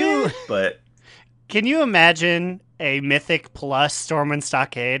little bit, but... Can you imagine a Mythic Plus Stormwind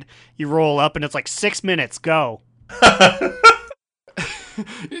Stockade? You roll up and it's like 6 minutes, go.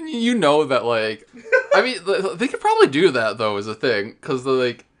 You know that, like... I mean, they could probably do that, though, is a thing. Because,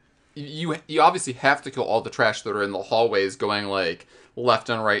 like... you obviously have to kill all the trash that are in the hallways going like left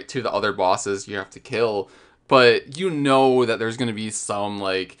and right to the other bosses you have to kill. But you know that there's going to be some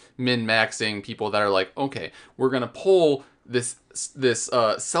like min-maxing people that are like, okay, we're going to pull this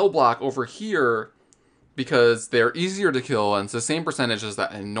cell block over here because they're easier to kill and it's the same percentage as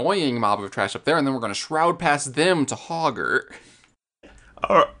that annoying mob of trash up there, and then we're going to shroud past them to Hogger.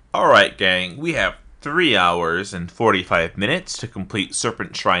 All right, gang. We have 3 hours and 45 minutes to complete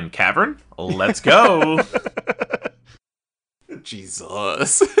Serpent Shrine Cavern. Let's go.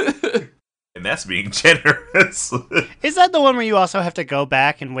 Jesus. And that's being generous. Is that the one where you also have to go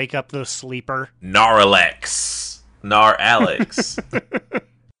back and wake up the sleeper? Gnaralex. Gnaralex.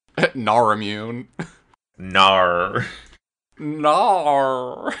 Naramune. Gnar.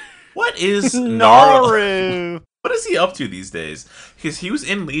 Nar. What is Naru. What is he up to these days? Because he was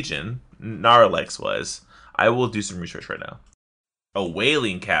in Legion. Gnaralex was. I will do some research right now. Oh,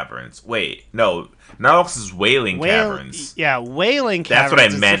 Wailing Caverns. Wait, no. Gnaralex is Wailing Caverns. Yeah, Wailing That's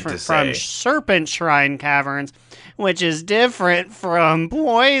Caverns what I meant to is different say. from Serpent Shrine Caverns, which is different from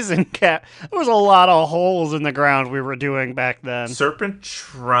Poison There was a lot of holes in the ground we were doing back then. Serpent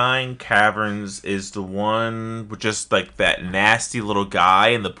Shrine Caverns is the one with just like that nasty little guy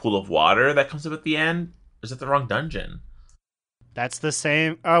in the pool of water that comes up at the end. Is that the wrong dungeon? That's the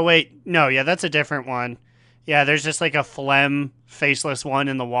same. Oh, wait. No, yeah, that's a different one. Yeah, there's just like a phlegm, faceless one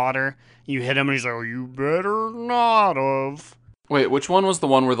in the water. You hit him and he's like, oh, you better not have. Wait, which one was the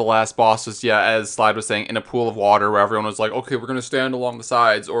one where the last boss was, as Slide was saying, in a pool of water where everyone was like, okay, we're going to stand along the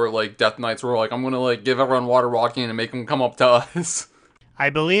sides, or like Death Knights were like, I'm going to like give everyone water walking and make them come up to us.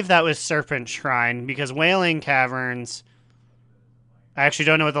 I believe that was Serpent Shrine, because Wailing Caverns, I actually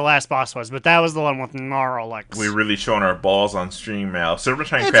don't know what the last boss was, but that was the one with Gnaralex. We're really showing our balls on stream now. Serpent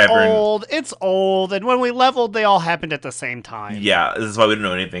Shrine It's Cavern. It's old, and when we leveled, they all happened at the same time. Yeah, this is why we don't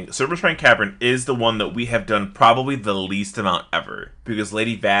know anything. Serpent Shrine Cavern is the one that we have done probably the least amount ever, because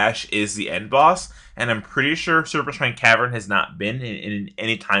Lady Vash is the end boss, and I'm pretty sure Serpent Shrine Cavern has not been in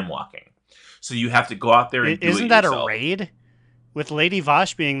any time walking. So you have to go out there and do it Isn't that yourself. a raid? With Lady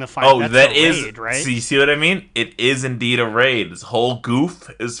Vash being the fight, Oh, that's that a is raid, right? So you see what I mean? It is indeed a raid. This whole goof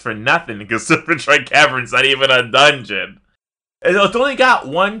is for nothing because Serpent Shrine Cavern's not even a dungeon. It's only got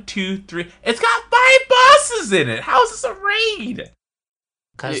 1, 2, 3. It's got 5 bosses in it. How is this a raid?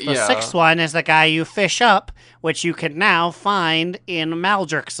 Because the Yeah. sixth one is the guy you fish up, which you can now find in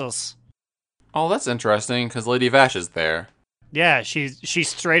Maldrix's. Oh, that's interesting, because Lady Vash is there. Yeah, she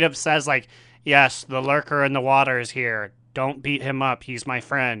straight up says, like, yes, the lurker in the water is here. Don't beat him up. He's my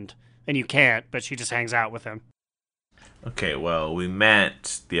friend. And you can't, but she just hangs out with him. Okay, well, we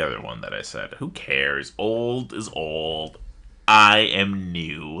meant the other one that I said. Who cares? Old is old. I am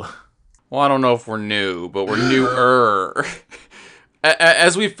new. Well, I don't know if we're new, but we're newer.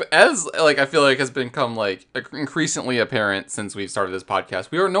 As I feel like has become like increasingly apparent since we've started this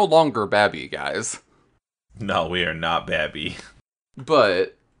podcast, we are no longer Babby, guys. No, we are not Babby.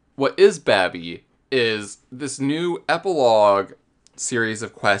 But what is Babby is this new epilogue series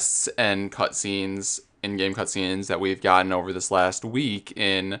of quests and cutscenes, in-game cutscenes that we've gotten over this last week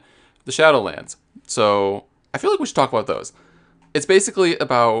in the Shadowlands. So I feel like we should talk about those. It's basically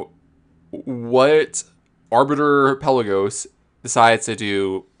about what Arbiter Pelagos decides to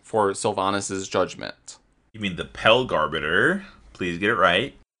do for Sylvanas' judgment. You mean the Pelgarbiter. Please get it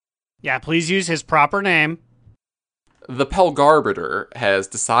right. Yeah, please use his proper name. The Pelgarbiter has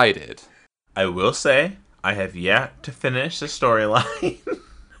decided. I will say, I have yet to finish the storyline.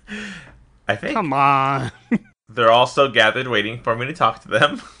 I think Come on. they're all still gathered waiting for me to talk to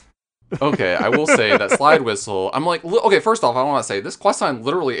them. Okay, I will say that Slide Whistle, I'm like, okay, first off, I want to say, this quest line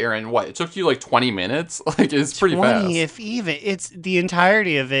literally, Aaron, what? It took you like 20 minutes? Like, it's pretty 20, fast. if even. It's the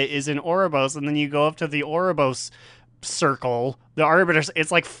entirety of it is in Ouroboros, and then you go up to the Ouroboros circle, the Arbiters,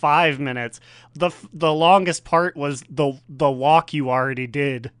 it's like 5 minutes. The longest part was the walk you already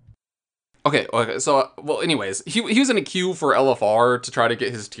did. Okay, so, well, anyways, he was in a queue for LFR to try to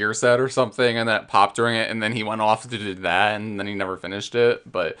get his tier set or something, and then it popped during it, and then he went off to do that, and then he never finished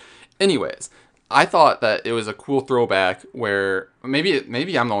it, but anyways, I thought that it was a cool throwback where maybe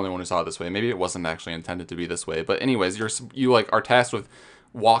I'm the only one who saw it this way. Maybe it wasn't actually intended to be this way. But anyways, you like are tasked with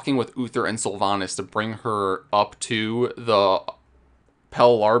walking with Uther and Sylvanas to bring her up to the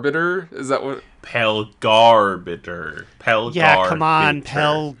Pelgarbiter. Is that what? Pelgarbiter. Yeah, come on,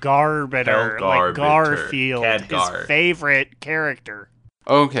 Pelgarbiter. Like Pelgarbiter. Garfield, Khadgar. his favorite character.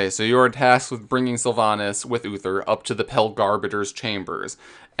 Okay, so you are tasked with bringing Sylvanas with Uther up to the Pelgarbiter's chambers.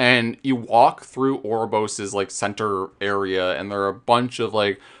 And you walk through Oribos's, like, center area, and there are a bunch of,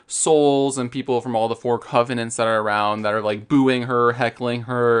 like, souls and people from all the four covenants that are around that are, like, booing her, heckling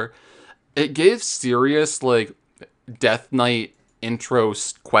her. It gave serious, like, Death Knight intro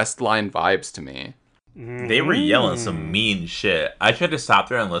quest line vibes to me. They were yelling some mean shit. I tried to stop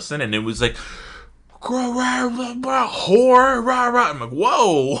there and listen, and it was like, whore, rah, rah. I'm like,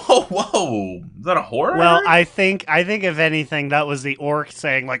 whoa, whoa, whoa. Is that a whore? Well, I think if anything, that was the orc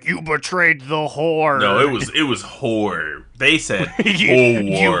saying, like, you betrayed the whore. No, it was whore. They said you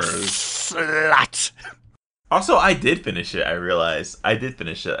whores. slut. Also, I did finish it. I realized I did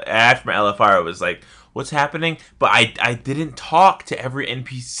finish it. After my LFR, I was like, what's happening? But I didn't talk to every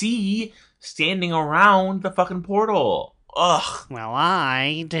NPC standing around the fucking portal. Ugh. Well,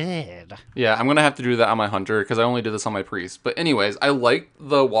 I did. Yeah, I'm gonna have to do that on my hunter because I only did this on my priest. But anyways, I liked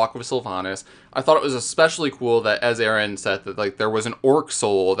the walk with Sylvanas. I thought it was especially cool that, as Aaron said, that like there was an orc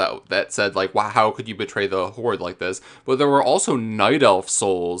soul that said like, "Wow, how could you betray the horde like this?" But there were also night elf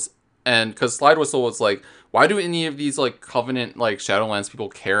souls, and because Slide Whistle was like, "Why do any of these like Covenant like Shadowlands people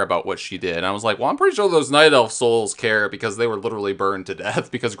care about what she did?" And I was like, "Well, I'm pretty sure those night elf souls care because they were literally burned to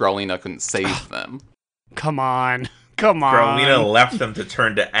death because Growlina couldn't save them." Come on. Growlina left them to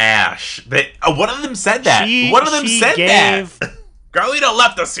turn to ash. One of them said that. One of them said that. Growlina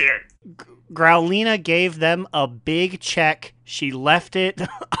left us here. Growlina gave them a big check. She left it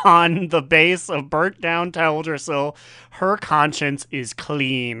on the base of burnt down Teldrassil. Her conscience is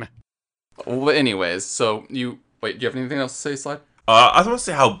clean. Well, anyways, so do you have anything else to say, Slide? I was going to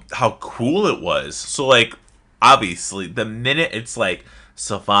say how cool it was. So, like, obviously, the minute it's like,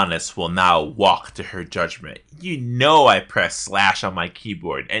 Sylvanas will now walk to her judgment, you know I pressed slash on my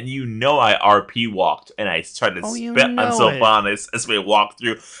keyboard, and you know I RP walked, and I tried to spit on Sylvanas as we walked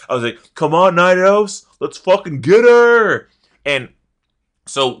through. I was like, come on, Night Elves, let's fucking get her! And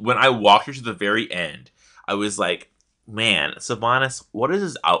so when I walked her to the very end, I was like, man, Sylvanas, what is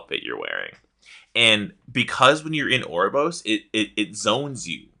this outfit you're wearing? And because when you're in Oribos, it zones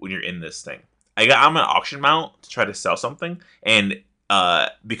you when you're in this thing. I'm an auction mount to try to sell something, and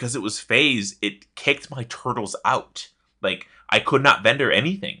because it was phase, it kicked my turtles out. Like, I could not vendor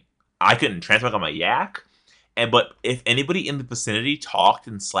anything. I couldn't transmog on my yak. But if anybody in the vicinity talked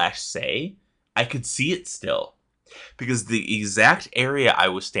and /say, I could see it still. Because the exact area I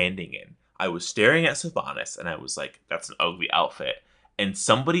was standing in, I was staring at Sylvanas, and I was like, that's an ugly outfit. And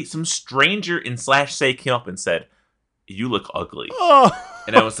some stranger in /say came up and said, you look ugly. Oh.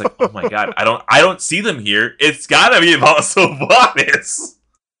 And I was like, oh my god, I don't see them here. It's gotta be about Sylvanas.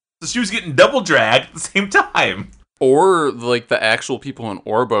 So she was getting double dragged at the same time. Or like the actual people in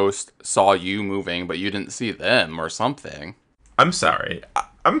Oribos saw you moving, but you didn't see them or something. I'm sorry.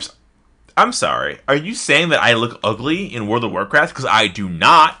 I'm sorry. Are you saying that I look ugly in World of Warcraft? Because I do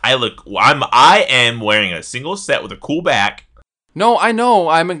not. I am wearing a single set with a cool back. No, I know.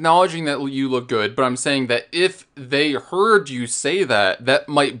 I'm acknowledging that you look good, but I'm saying that if they heard you say that, that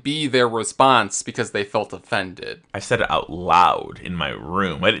might be their response because they felt offended. I said it out loud in my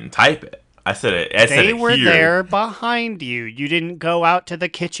room. I didn't type it. I said it. They were there behind you. You didn't go out to the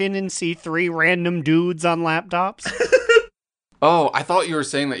kitchen and see 3 random dudes on laptops. Oh, I thought you were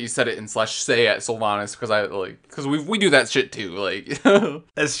saying that you said it in /say at Sylvanas because we do that shit too. Like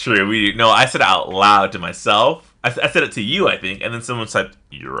that's true. I said it out loud to myself. I said it to you, I think, and then someone said,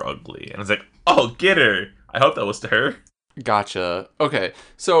 you're ugly. And I was like, oh, get her. I hope that was to her. Gotcha. Okay,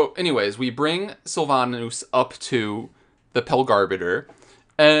 so anyways, we bring Sylvanas up to the Pelgarbiter,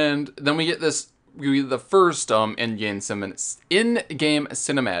 and then we get the first in-game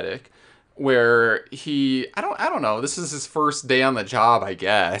cinematic, where I don't know, this is his first day on the job, I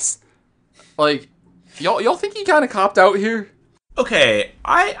guess. Like, y'all think he kind of copped out here? Okay,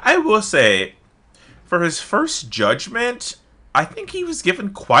 I will say, for his first judgment, I think he was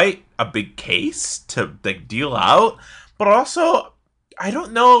given quite a big case to like deal out, but also I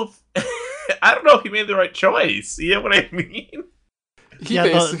don't know if he made the right choice. You know what I mean? Yeah,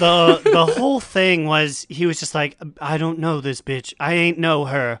 the whole thing was he was just like, I don't know this bitch. I ain't know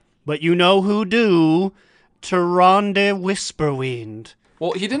her, but you know who do? Tyrande Whisperwind.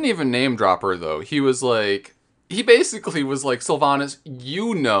 Well, he didn't even name drop her though. He basically was like, Sylvanas,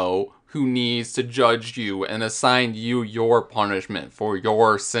 you know who needs to judge you and assign you your punishment for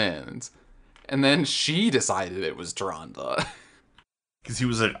your sins. And then she decided it was Tyrande. Because he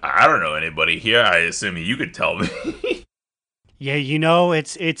was like, I don't know anybody here. I assume you could tell me. Yeah,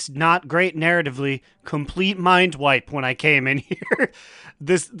 it's not great narratively. Complete mind wipe when I came in here.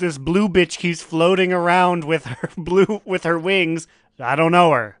 This blue bitch keeps floating around with her wings. I don't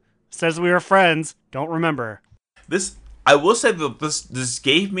know her. Says we were friends. Don't remember. This, I will say that this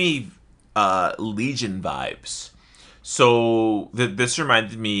gave me Legion vibes. So this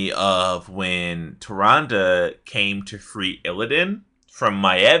reminded me of when Tyrande came to free Illidan from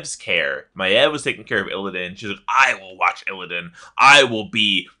Maev's care. Maiev was taking care of Illidan. She's like, I will watch Illidan. I will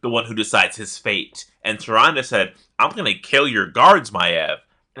be the one who decides his fate. And Tyrande said, I'm going to kill your guards, Maiev.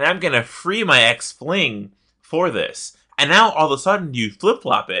 And I'm going to free my ex-fling for this. And now all of a sudden you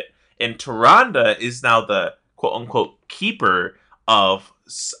flip-flop it. And Tyrande is now the quote-unquote keeper of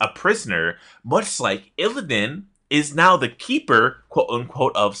a prisoner. Much like Illidan is now the keeper,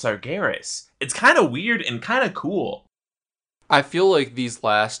 quote-unquote, of Sargeras. It's kind of weird and kind of cool. I feel like these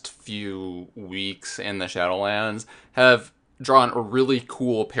last few weeks in the Shadowlands have drawn really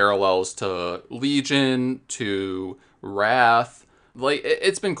cool parallels to Legion, to Wrath. Like,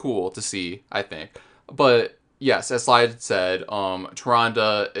 it's been cool to see, I think. But yes, as Slide said,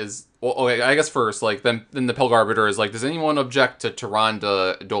 Tyrande is... Well, okay, I guess first, like, then the Pelg Arbiter is like, does anyone object to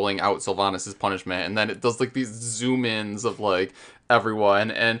Tyrande doling out Sylvanas' punishment? And then it does, like, these zoom-ins of, like, everyone,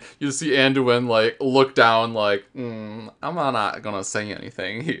 and you see Anduin, like, look down, like, I'm not gonna say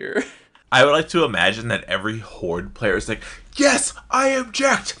anything here. I would like to imagine that every Horde player is like, yes, I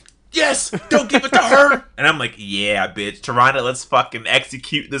object! Yes, don't give it to her! And I'm like, yeah, bitch, Tyrande, let's fucking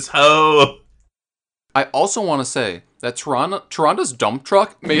execute this hoe! I also want to say that Tyrande's dump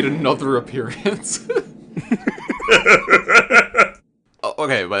truck made another appearance.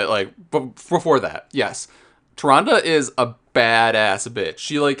 Okay, but, like, before that, yes. Tyrande is a badass bitch.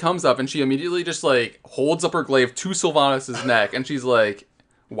 She, like, comes up and she immediately just, like, holds up her glaive to Sylvanas' neck, and she's like,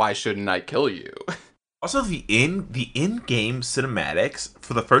 why shouldn't I kill you? Also, the in-game cinematics,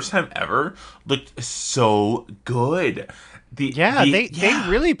 for the first time ever, looked so good. They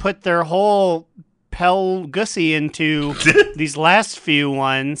really put their whole Pelgussy into these last few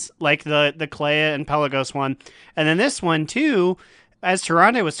ones, like the Clea and Pelagos one. And then this one, too, as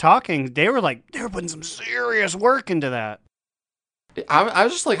Tyrande was talking, they were putting some serious work into that. I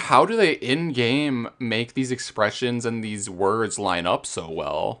was just like, how do they in-game make these expressions and these words line up so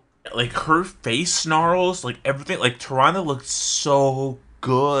well? Like, her face snarls, like, everything, like, Tyrande looked so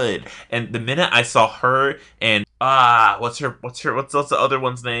good. And the minute I saw her and, what's the other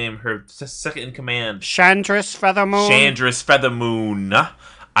one's name? Her second in command. Shandris Feathermoon.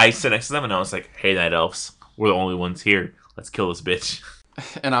 I stood next to them and I was like, hey, Night Elves, we're the only ones here. Let's kill this bitch.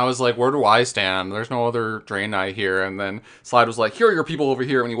 And I was like, where do I stand? There's no other Drain Knight here. And then Slide was like, here are your people over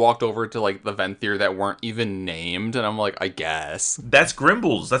here. And he walked over to, like, the Venthyr that weren't even named. And I'm like, I guess. That's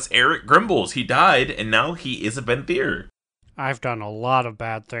Grimbles. That's Eric Grimbles. He died, and now he is a Venthyr. I've done a lot of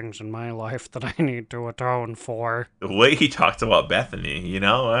bad things in my life that I need to atone for. The way he talked about Bethany, you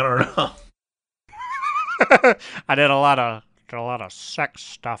know? I don't know. I did a lot of sex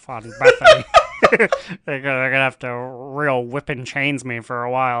stuff on Bethany. They're gonna have to real whip and chains me for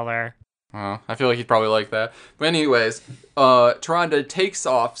a while there. I feel like he'd probably like that. But anyways, Tyrande takes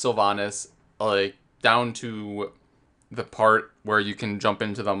off Sylvanas, like, down to the part where you can jump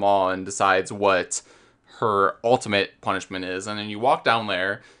into the mall and decides what her ultimate punishment is. And then you walk down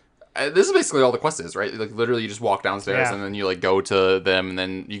there. This is basically all the quest is, right? Like, literally you just walk downstairs and then you, like, go to them and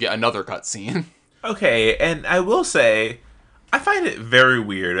then you get another cutscene. Okay, and I will say, I find it very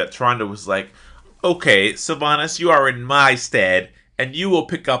weird that Tyrande was like, okay, Sylvanas, you are in my stead, and you will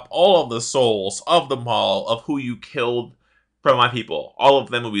pick up all of the souls of the mall of who you killed from my people. All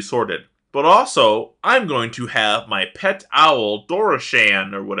of them will be sorted. But also, I'm going to have my pet owl,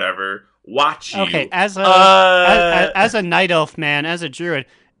 Dorashan, or whatever, watch you. Okay, as a night elf man, as a druid,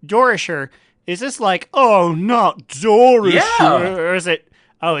 Dorasher, is this like, oh, not Dorasher? Yeah. Or is it...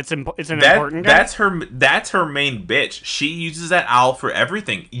 Oh, it's an important guy? That's her main bitch. She uses that owl for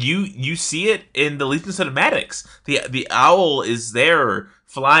everything. You see it in the Legion cinematics. The owl is there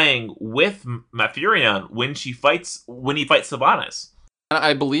flying with Malfurion when he fights Sylvanas.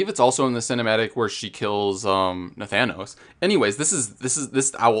 I believe it's also in the cinematic where she kills Nathanos. Anyways,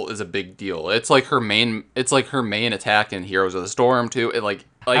 this owl is a big deal. It's like her main attack in Heroes of the Storm too.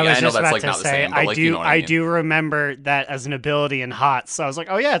 I know that's like not the same, but like, you know what I mean. I do remember that as an ability in HOTS. So I was like,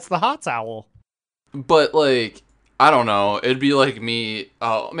 oh yeah, it's the HOTS owl. But like, I don't know. It'd be like me.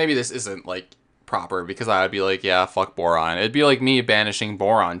 Oh, maybe this isn't like proper because I'd be like, yeah, fuck Boron. It'd be like me banishing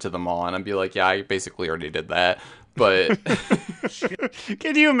Boron to the mall, and I'd be like, yeah, I basically already did that. But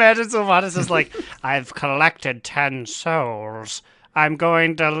can you imagine Sylvanas is like, I've collected 10 souls. I'm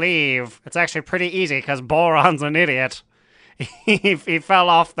going to leave. It's actually pretty easy because Boron's an idiot. He fell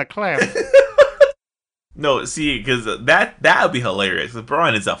off the cliff. No, see, because that would be hilarious.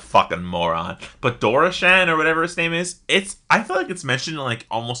 Brian is a fucking moron. But Dorashan, or whatever his name is, I feel like it's mentioned in like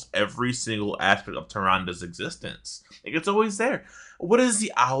almost every single aspect of Tyranda's existence. Like, it's always there. What is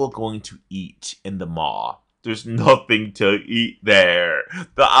the owl going to eat in the maw? There's nothing to eat there.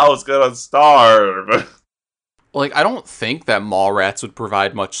 The owl's gonna starve. Like, I don't think that mall rats would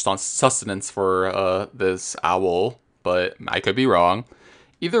provide much sustenance for this owl, but I could be wrong.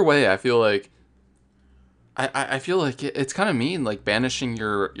 Either way, I feel like I feel like it's kind of mean, like banishing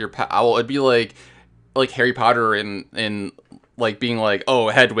your pet owl. It'd be like Harry Potter in like being like, oh,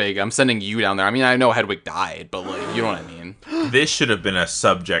 Hedwig, I'm sending you down there. I mean, I know Hedwig died, but like, you know what I mean. This should have been a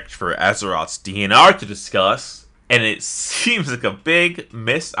subject for Azeroth's DNR to discuss, and it seems like a big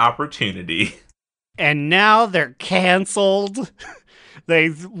missed opportunity. And now they're canceled.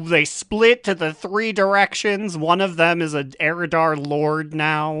 They split to the 3 directions. One of them is an Eridar Lord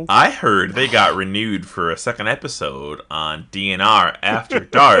now. I heard they got renewed for a second episode on DNR After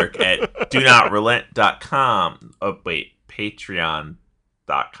Dark at DoNotRelent.com. Oh, wait,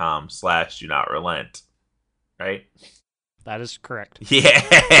 Patreon.com/Do Not Relent. Right? That is correct.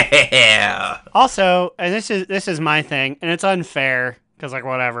 Yeah! Also, and this is my thing, and it's unfair, because, like,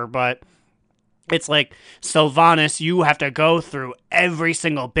 whatever, but it's like, Sylvanas, you have to go through every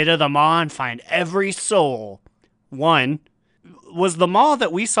single bit of the maw and find every soul. One, was the maw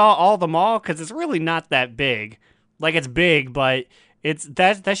that we saw all the maw? Because it's really not that big. Like, it's big, but it's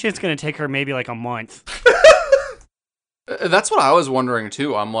that shit's going to take her maybe like a month. That's what I was wondering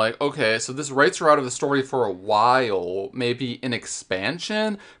too. I'm like, okay, so this writes her out of the story for a while, maybe an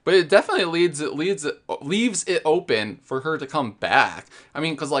expansion, but it definitely leaves it open for her to come back. I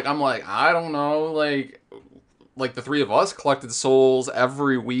mean, because like I'm like, I don't know, like the 3 of us collected souls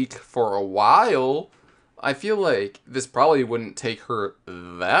every week for a while. I feel like this probably wouldn't take her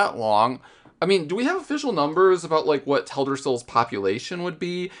that long. I mean, do we have official numbers about like what Teldrassil's population would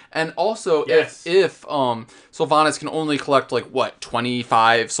be? And also, yes. if Sylvanas can only collect like what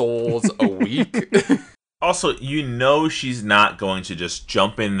 25 souls a week. Also, you know she's not going to just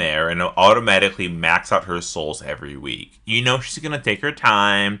jump in there and automatically max out her souls every week. You know she's going to take her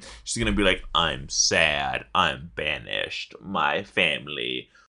time. She's going to be like, I'm sad. I'm banished. My family.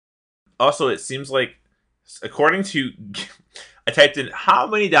 Also, it seems like, according to... I typed in, how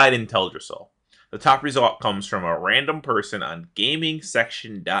many died in Teldrassil? The top result comes from a random person on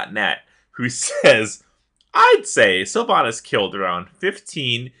gamingsection.net who says, I'd say Sylvanas killed around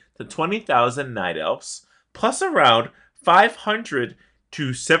 15 to 20,000 night elves, plus around 500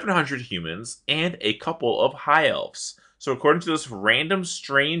 to 700 humans, and a couple of high elves. So according to this random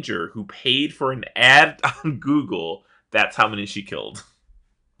stranger who paid for an ad on Google, that's how many she killed.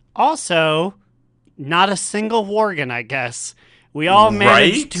 Also, not a single Worgen, I guess. We all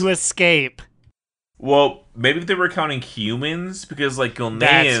managed to escape. Well, maybe they were counting humans, because, like, Gilneans...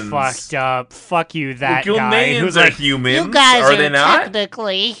 That's fucked up. Fuck you, that well, guy. Gilneans who's are like, humans, You guys are they not?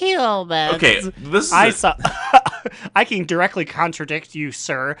 technically humans. Okay, this is... I can directly contradict you,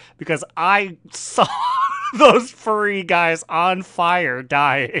 sir, because I saw those furry guys on fire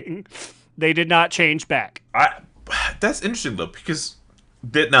dying. They did not change back. That's interesting, though, because...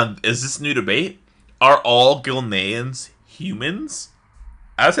 Now, is this new debate? Are all Gilneans humans?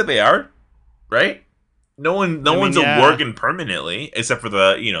 I would say they are, right? No one's a Worgen permanently, except for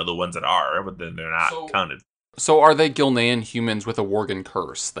the ones that are, but then they're not counted. So are they Gilnean humans with a Worgen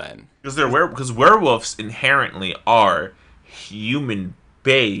curse then? Because werewolves inherently are human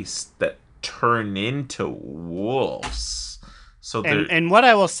based that turn into wolves. So and what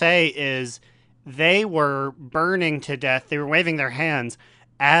I will say is they were burning to death. They were waving their hands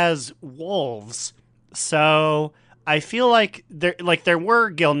as wolves. So I feel like there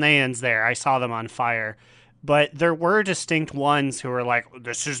were Gilneans there. I saw them on fire. But there were distinct ones who were like,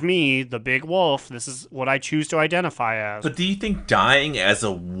 this is me, the big wolf. This is what I choose to identify as. But do you think dying as a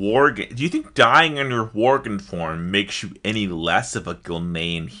Worgen... Do you think dying in your Worgen form makes you any less of a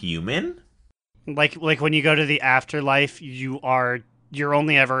Gilnean human? Like when you go to the afterlife, you're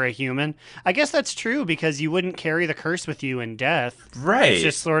only ever a human. I guess that's true because you wouldn't carry the curse with you in death. Right. It's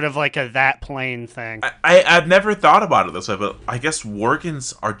just sort of like a that plain thing. I've never thought about it this way, but I guess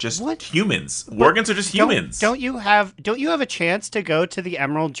Worgens are just humans. Worgens are just humans. Don't you have a chance to go to the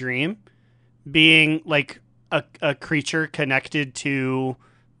Emerald Dream, being like a creature connected to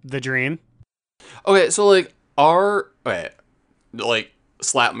the dream? Okay, so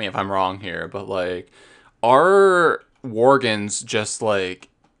slap me if I'm wrong here, but like, are Worgens just like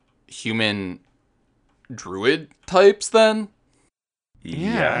human druid types then?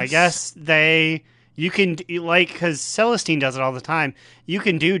 Yeah, I guess they You can, like, because Celestine does it all the time, you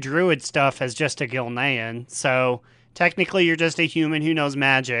can do druid stuff as just a Gilnean. So technically you're just a human who knows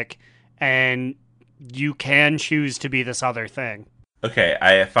magic, and you can choose to be this other thing. Okay,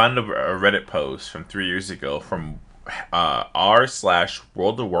 I found a Reddit post from 3 years ago from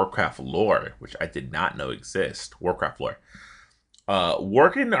r/World of Warcraft lore, which I did not know exist. Warcraft lore.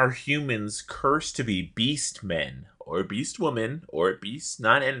 Worgen are humans cursed to be beast men, or beast women, or beast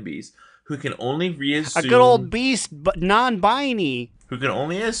non-enemies, who can only reassume... A good old beast, but non-binary. Who can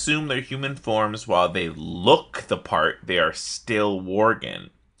only assume their human forms while they look the part they are still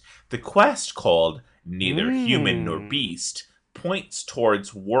Worgen. The quest, called Neither Human Nor Beast, points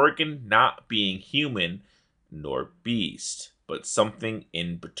towards Worgen not being human nor beast, but something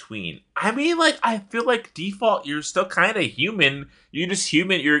in between. I mean, like, I feel like default, you're still kind of human. You're just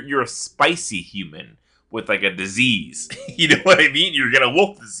human. You're a spicy human with, like, a disease. You know what I mean? You're gonna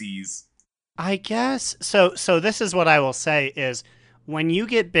wolf disease. I guess. So this is what I will say is, when you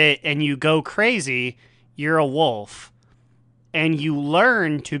get bit and you go crazy, you're a wolf. And you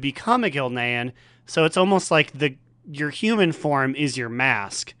learn to become a Gilnean, so it's almost like your human form is your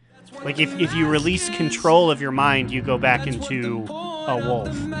mask. Like, if you release control of your mind, you go back into a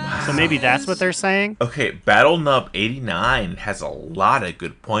wolf. So maybe that's what they're saying? Okay, BattleNub89 has a lot of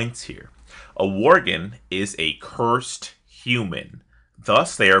good points here. A Worgen is a cursed human.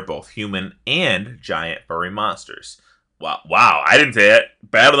 Thus, they are both human and giant furry monsters. Wow, I didn't say it.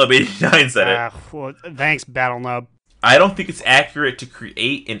 BattleNub89 said it. Well, thanks, BattleNub. I don't think it's accurate to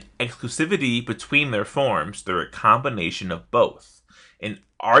create an exclusivity between their forms. They're a combination of both. An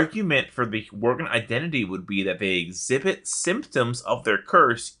argument for the Worgen identity would be that they exhibit symptoms of their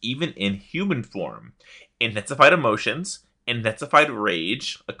curse even in human form. Intensified emotions, intensified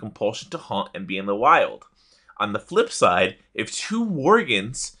rage, a compulsion to hunt and be in the wild. On the flip side, if two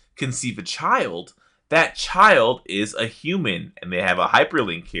Worgens conceive a child, that child is a human, and they have a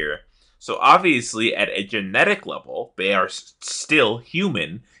hyperlink here. So obviously, at a genetic level, they are still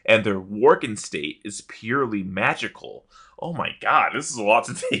human, and their Worgen state is purely magical. Oh my god, this is a lot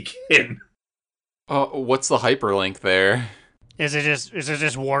to take in. What's the hyperlink there? Is it just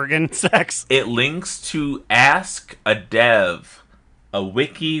Worgen sex? It links to Ask a Dev, a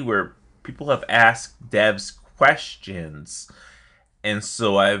wiki where people have asked devs questions. And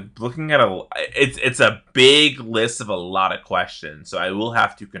so I'm looking at it's a big list of a lot of questions. So I will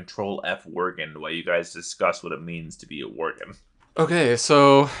have to control F Worgen while you guys discuss what it means to be a Worgen. Okay,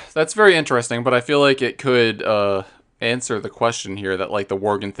 so that's very interesting, but I feel like it could answer the question here that, like, the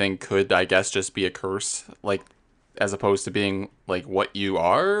Worgen thing could, I guess, just be a curse, like, as opposed to being, like, what you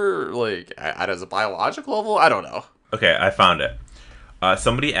are, like, at as a biological level? I don't know. Okay, I found it.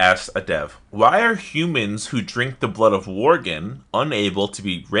 Somebody asked a dev, why are humans who drink the blood of Worgen unable to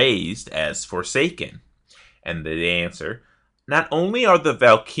be raised as Forsaken? And they answer, not only are the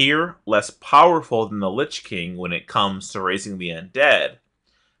Valkyr less powerful than the Lich King when it comes to raising the undead,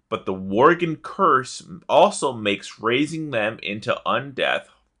 but the Worgen curse also makes raising them into undeath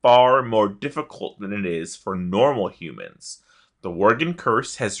far more difficult than it is for normal humans. The Worgen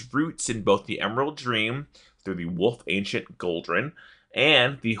curse has roots in both the Emerald Dream through the Wolf Ancient Goldrinn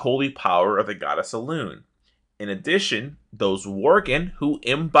and the holy power of the goddess Elune. In addition, those Worgen who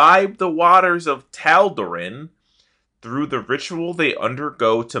imbibe the waters of Tal'Darim through the ritual they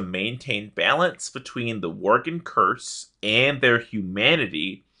undergo to maintain balance between the Worgen curse and their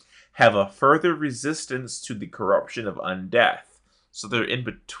humanity have a further resistance to the corruption of undeath. So they're in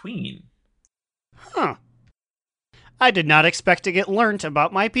between. Huh. I did not expect to get learnt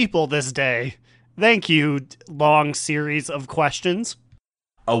about my people this day. Thank you, long series of questions.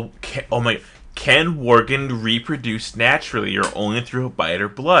 Can Worgen reproduce naturally or only through a bite or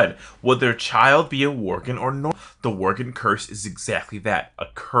blood? Would their child be a Worgen or not? The Worgen curse is exactly that, a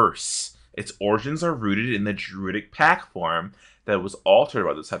curse. Its origins are rooted in the druidic pack form that was altered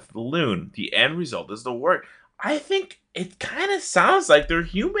by the Scythe of the Lune. The end result is the word. I think it kind of sounds like they're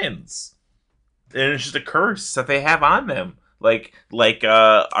humans. And it's just a curse that they have on them. Like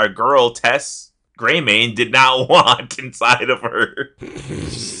our girl Tess Greymane did not want inside of her.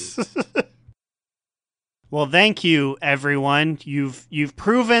 Well, thank you, everyone. You've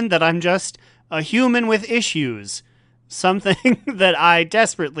proven that I'm just a human with issues. Something that I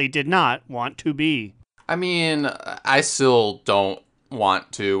desperately did not want to be. I mean, I still don't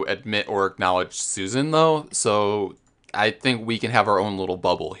want to admit or acknowledge Susan, though, so I think we can have our own little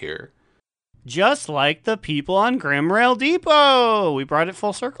bubble here. Just like the people on Grimrail Depot. We brought it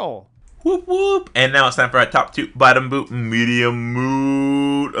full circle. Whoop whoop. And now it's time for our top two bottom boot medium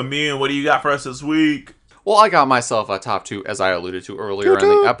mood. Amin, what do you got for us this week? Well, I got myself a top 2, as I alluded to earlier in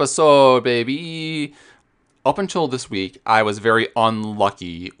the episode, baby. Up until this week, I was very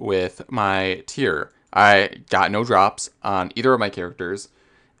unlucky with my tier. I got no drops on either of my characters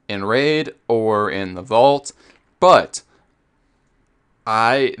in Raid or in the Vault, but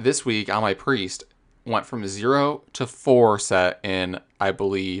this week on my Priest went from 0 to 4 set in, I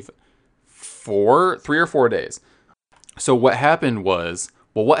believe, 3 or 4 days. So what had happened was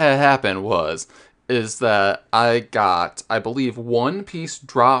is that I got, I believe, one piece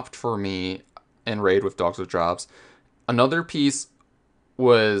dropped for me in Raid with Dogs with Jobs. Another piece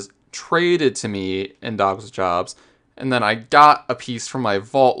was traded to me in Dogs with Jobs. And then I got a piece from my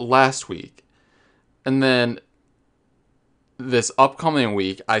vault last week. And then this upcoming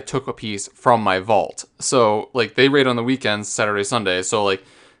week, I took a piece from my vault. So, like, they raid on the weekends, Saturday, Sunday. So, like,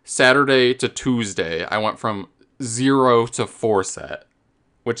 Saturday to Tuesday, I went from 0 to 4 set,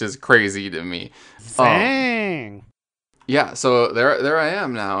 which is crazy to me. Dang. Yeah, so there I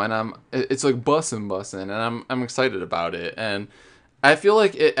am now, and it's like bussin', and I'm excited about it, and I feel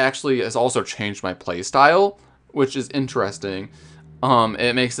like it actually has also changed my play style, which is interesting.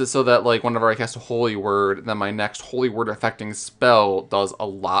 It makes it so that, like, whenever I cast a Holy Word, then my next Holy Word affecting spell does a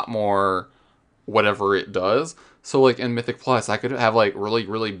lot more whatever it does. So, like, in Mythic Plus, I could have, like, really,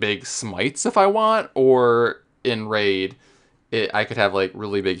 really big smites if I want, or in Raid, I could have, like,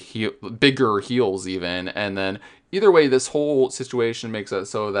 really bigger heals even, and then either way, this whole situation makes it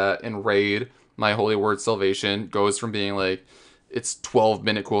so that in Raid, my Holy Word Salvation goes from being, like, it's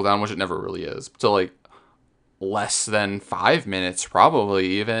 12-minute cooldown, which it never really is, to, like, less than 5 minutes, probably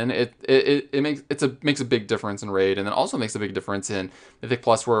even. It makes a big difference in Raid, and then also makes a big difference in Mythic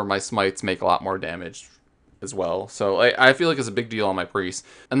Plus, where my smites make a lot more damage as well. So I feel like it's a big deal on my Priest.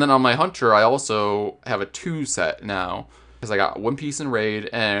 And then on my Hunter, I also have a 2 set now, because I got 1 piece in Raid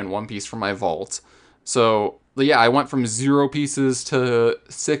and 1 piece from my Vault. So yeah, I went from 0 pieces to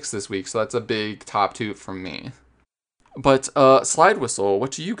 6 this week, so that's a big top 2 from me. But Slide Whistle,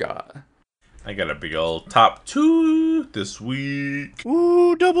 what do you got? I got a big old top 2 this week.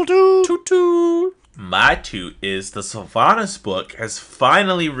 Ooh, double 2. Toot. My 2 is the Sylvanas book has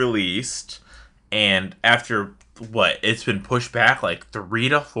finally released, and after it's been pushed back like 3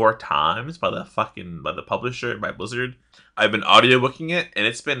 to 4 times by the publisher, by Blizzard. I've been audiobooking it, and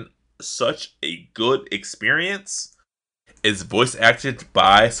it's been such a good experience. It's voice acted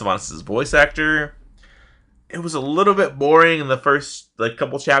by Sylvanas' voice actor. It was a little bit boring in the first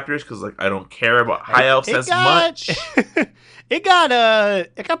couple chapters because I don't care about high elves as much. It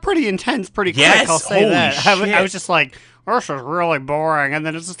got pretty intense pretty quick. I'll say that. I was just like, this is really boring, and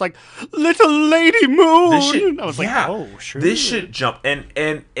then it's just like Little Lady Moon. I was like, oh, sure. This should jump,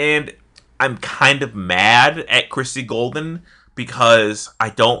 and I'm kind of mad at Christy Golden because I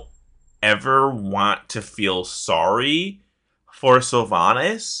don't ever want to feel sorry for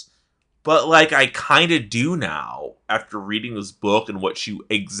Sylvanas. But, I kind of do now, after reading this book and what she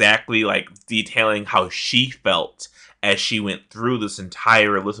exactly, detailing how she felt as she went through this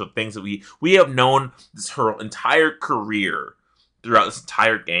entire list of things that we have known her entire career throughout this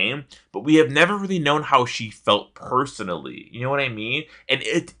entire game, but we have never really known how she felt personally. You know what I mean? And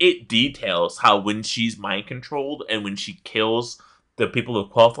it details how when she's mind-controlled and when she kills the people of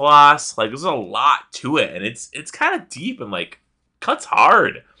Quel'Thalas, there's a lot to it, and it's kind of deep and, cuts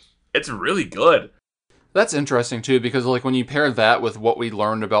hard. It's really good. That's interesting, too, because, when you pair that with what we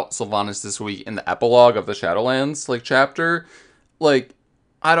learned about Sylvanas this week in the epilogue of the Shadowlands, chapter,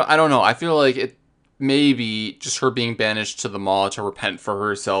 I don't know. I feel like it maybe just her being banished to the Maw to repent for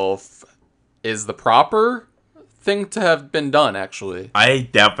herself is the proper thing to have been done, actually. I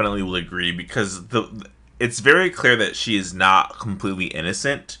definitely will agree, because it's very clear that she is not completely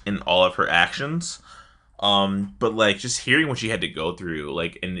innocent in all of her actions. But just hearing what she had to go through,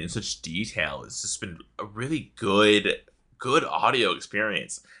 in such detail, it's just been a really good audio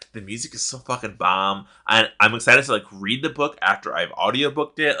experience. The music is so fucking bomb. I'm excited to read the book after I've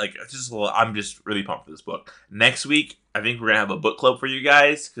audiobooked it. I'm just really pumped for this book. Next week, I think we're gonna have a book club for you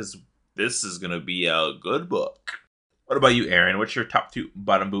guys, because this is gonna be a good book. What about you, Aaron? What's your top 2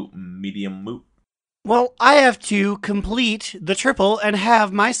 bottom boot, medium boot? Well, I have to complete the triple and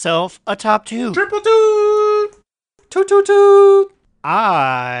have myself a top 2. Triple toot! Toot toot toot!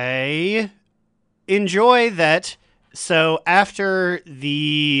 I enjoy that. So after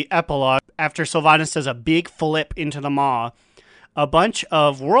the epilogue, after Sylvanas does a big flip into the Maw, a bunch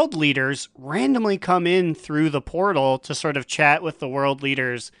of world leaders randomly come in through the portal to sort of chat with the world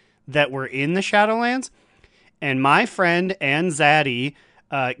leaders that were in the Shadowlands. And my friend and Zaddy,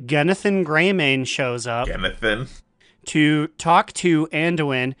 Genethan Greymane shows up to talk to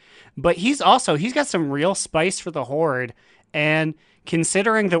Anduin, but he's got some real spice for the Horde, and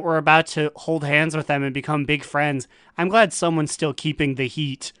considering that we're about to hold hands with them and become big friends, I'm glad someone's still keeping the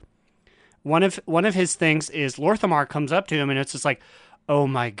heat. One of his things is Lorthamar comes up to him and it's just like, oh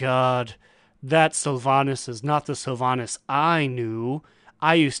my god, that Sylvanas is not the Sylvanas I knew.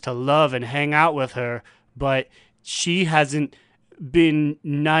 I used to love and hang out with her, but she hasn't been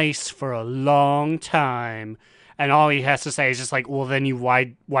nice for a long time. And all he has to say is just like, well, then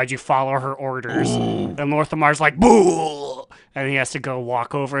why'd you follow her orders? And Lorthamar's like, boo! And he has to go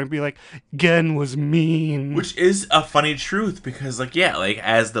walk over and be like, Gen was mean. Which is a funny truth because, like, yeah, like,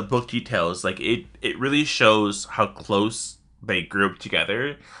 as the book details, like, it really shows how close they grew up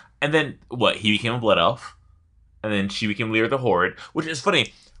together. And then, he became a Blood Elf. And then she became leader of the Horde. Which is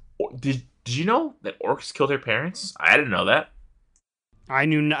funny. Did you know that orcs killed their parents? I didn't know that. I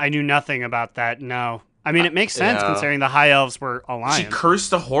knew nothing about that, no. I mean, it makes sense considering the High Elves were alliance. She cursed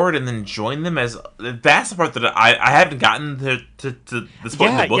the Horde and then joined them as... That's the part that I haven't gotten to this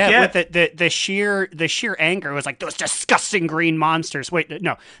point in the book yet. With the sheer anger was like, those disgusting green monsters. Wait,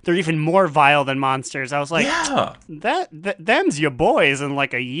 no, they're even more vile than monsters. I was like, yeah, them's your boys in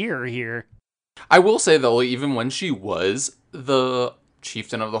like a year here. I will say, though, even when she was the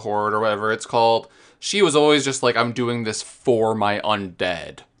chieftain of the Horde or whatever it's called, she was always just like, I'm doing this for my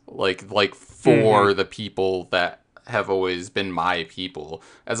undead. Like for the people that have always been my people,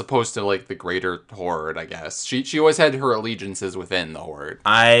 as opposed to like the greater Horde, I guess. She always had her allegiances within the Horde.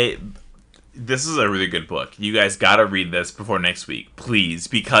 This is a really good book. You guys gotta read this before next week, please,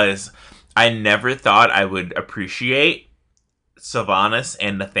 because I never thought I would appreciate Sylvanas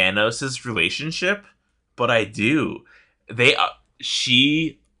and Nathanos' relationship, but I do.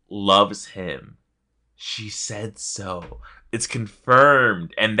 She loves him. She said so. It's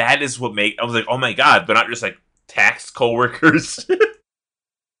confirmed, and that is what I was like, oh my god, they're not just like tax co-workers.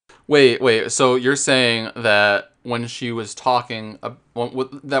 Wait, so you're saying that when she was talking,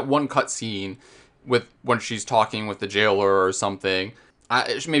 with that one cutscene when she's talking with the jailer or something,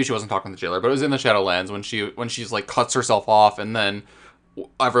 maybe she wasn't talking with the jailer, but it was in the Shadowlands when she's like cuts herself off, and then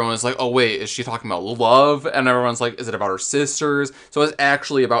everyone was like, oh wait, is she talking about love? And everyone's like, is it about her sisters? So it's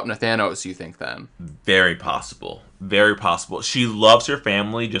actually about Nathanos, you think, then? Very possible. Very possible. She loves her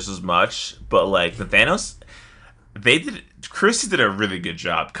family just as much, but like Nathanos, Christy did a really good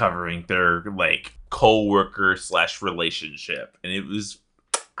job covering their like co-worker / relationship, and it was...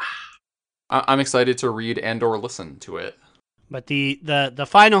 I'm excited to read and or listen to it. But the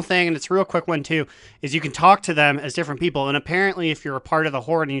final thing, and it's a real quick one too, is you can talk to them as different people. And apparently if you're a part of the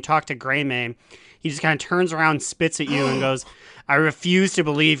Horde and you talk to Greymane, he just kind of turns around, spits at you, and goes, I refuse to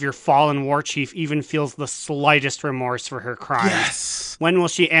believe your fallen war chief even feels the slightest remorse for her crimes. Yes! When will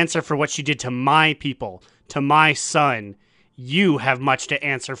she answer for what she did to my people, to my son? You have much to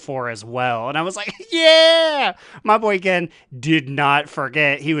answer for as well. And I was like, yeah! My boy Gen did not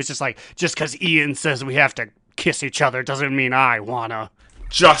forget. He was just like, just because Ian says we have to kiss each other doesn't mean I wanna.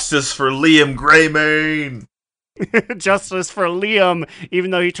 Justice for Liam Greymane! Justice for Liam, even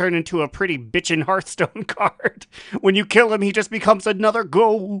though he turned into a pretty bitchin' Hearthstone card. When you kill him, he just becomes another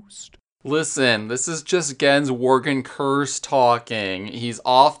ghost. Listen, this is just Gen's Worgen curse talking. He's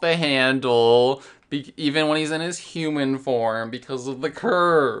off the handle, even when he's in his human form, because of the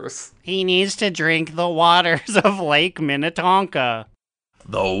curse. He needs to drink the waters of Lake Minnetonka.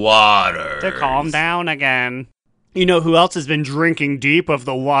 The water. To calm down again. You know who else has been drinking deep of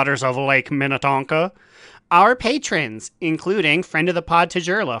the waters of Lake Minnetonka? Our patrons, including friend of the pod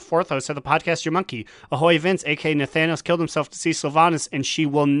Tajurla, fourth host of the podcast Your Monkey, Ahoy Vince, aka Nathanos, killed himself to see Sylvanas, and she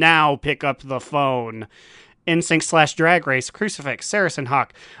will now pick up the phone. Insync / Drag Race, Crucifix, Saracen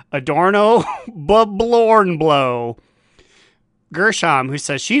Hawk, Adorno, Blornblow, Gershom, who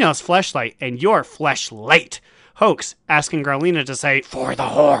says she knows Fleshlight, and you're Fleshlight. Hoax, asking Growlina to say, for the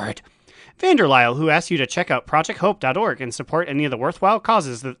Horde. Vanderlyle, who asks you to check out projecthope.org and support any of the worthwhile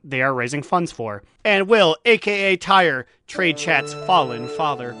causes that they are raising funds for. And Will, a.k.a. Tyre, Trade Chat's fallen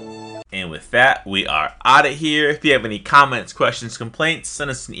father. And with that, we are out of here. If you have any comments, questions, complaints,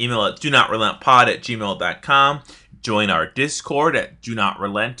 send us an email at donotRelentPod@gmail.com. Join our Discord at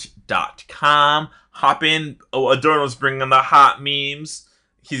donotRelent.com. Hop in. Oh, Adorno's bringing the hot memes.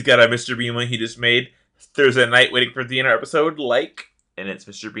 He's got a Mr. Bean one he just made Thursday night waiting for the end episode. And it's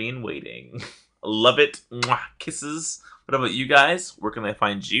Mr. Bean waiting. Love it. Mwah. Kisses. What about you guys? Where can I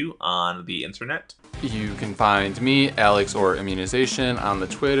find you on the internet? You can find me, Alex or Immunization, on the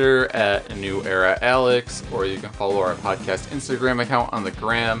Twitter at New Era Alex, or you can follow our podcast Instagram account on the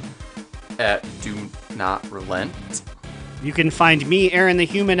gram at Do Not Relent. You can find me, Aaron the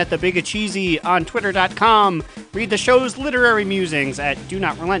Human, at the Big Cheesy on Twitter.com. Read the show's literary musings at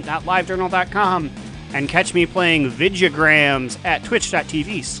DoNotRelent.LiveJournal.com. And catch me playing Vigigrams at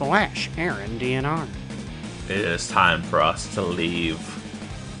Twitch.tv/AaronDNR. It is time for us to leave.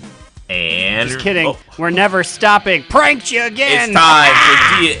 And Just kidding. We're never stopping. Pranked you again. It's time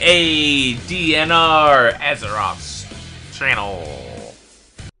for DNR Azeroth's channel.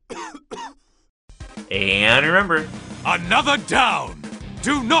 And remember, Another down!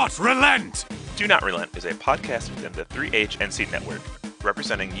 Do not relent! Do Not Relent is a podcast within the 3HNC network,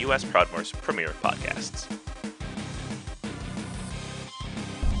 representing U.S. Proudmoore's premier podcasts.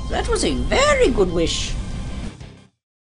 That was a very good wish.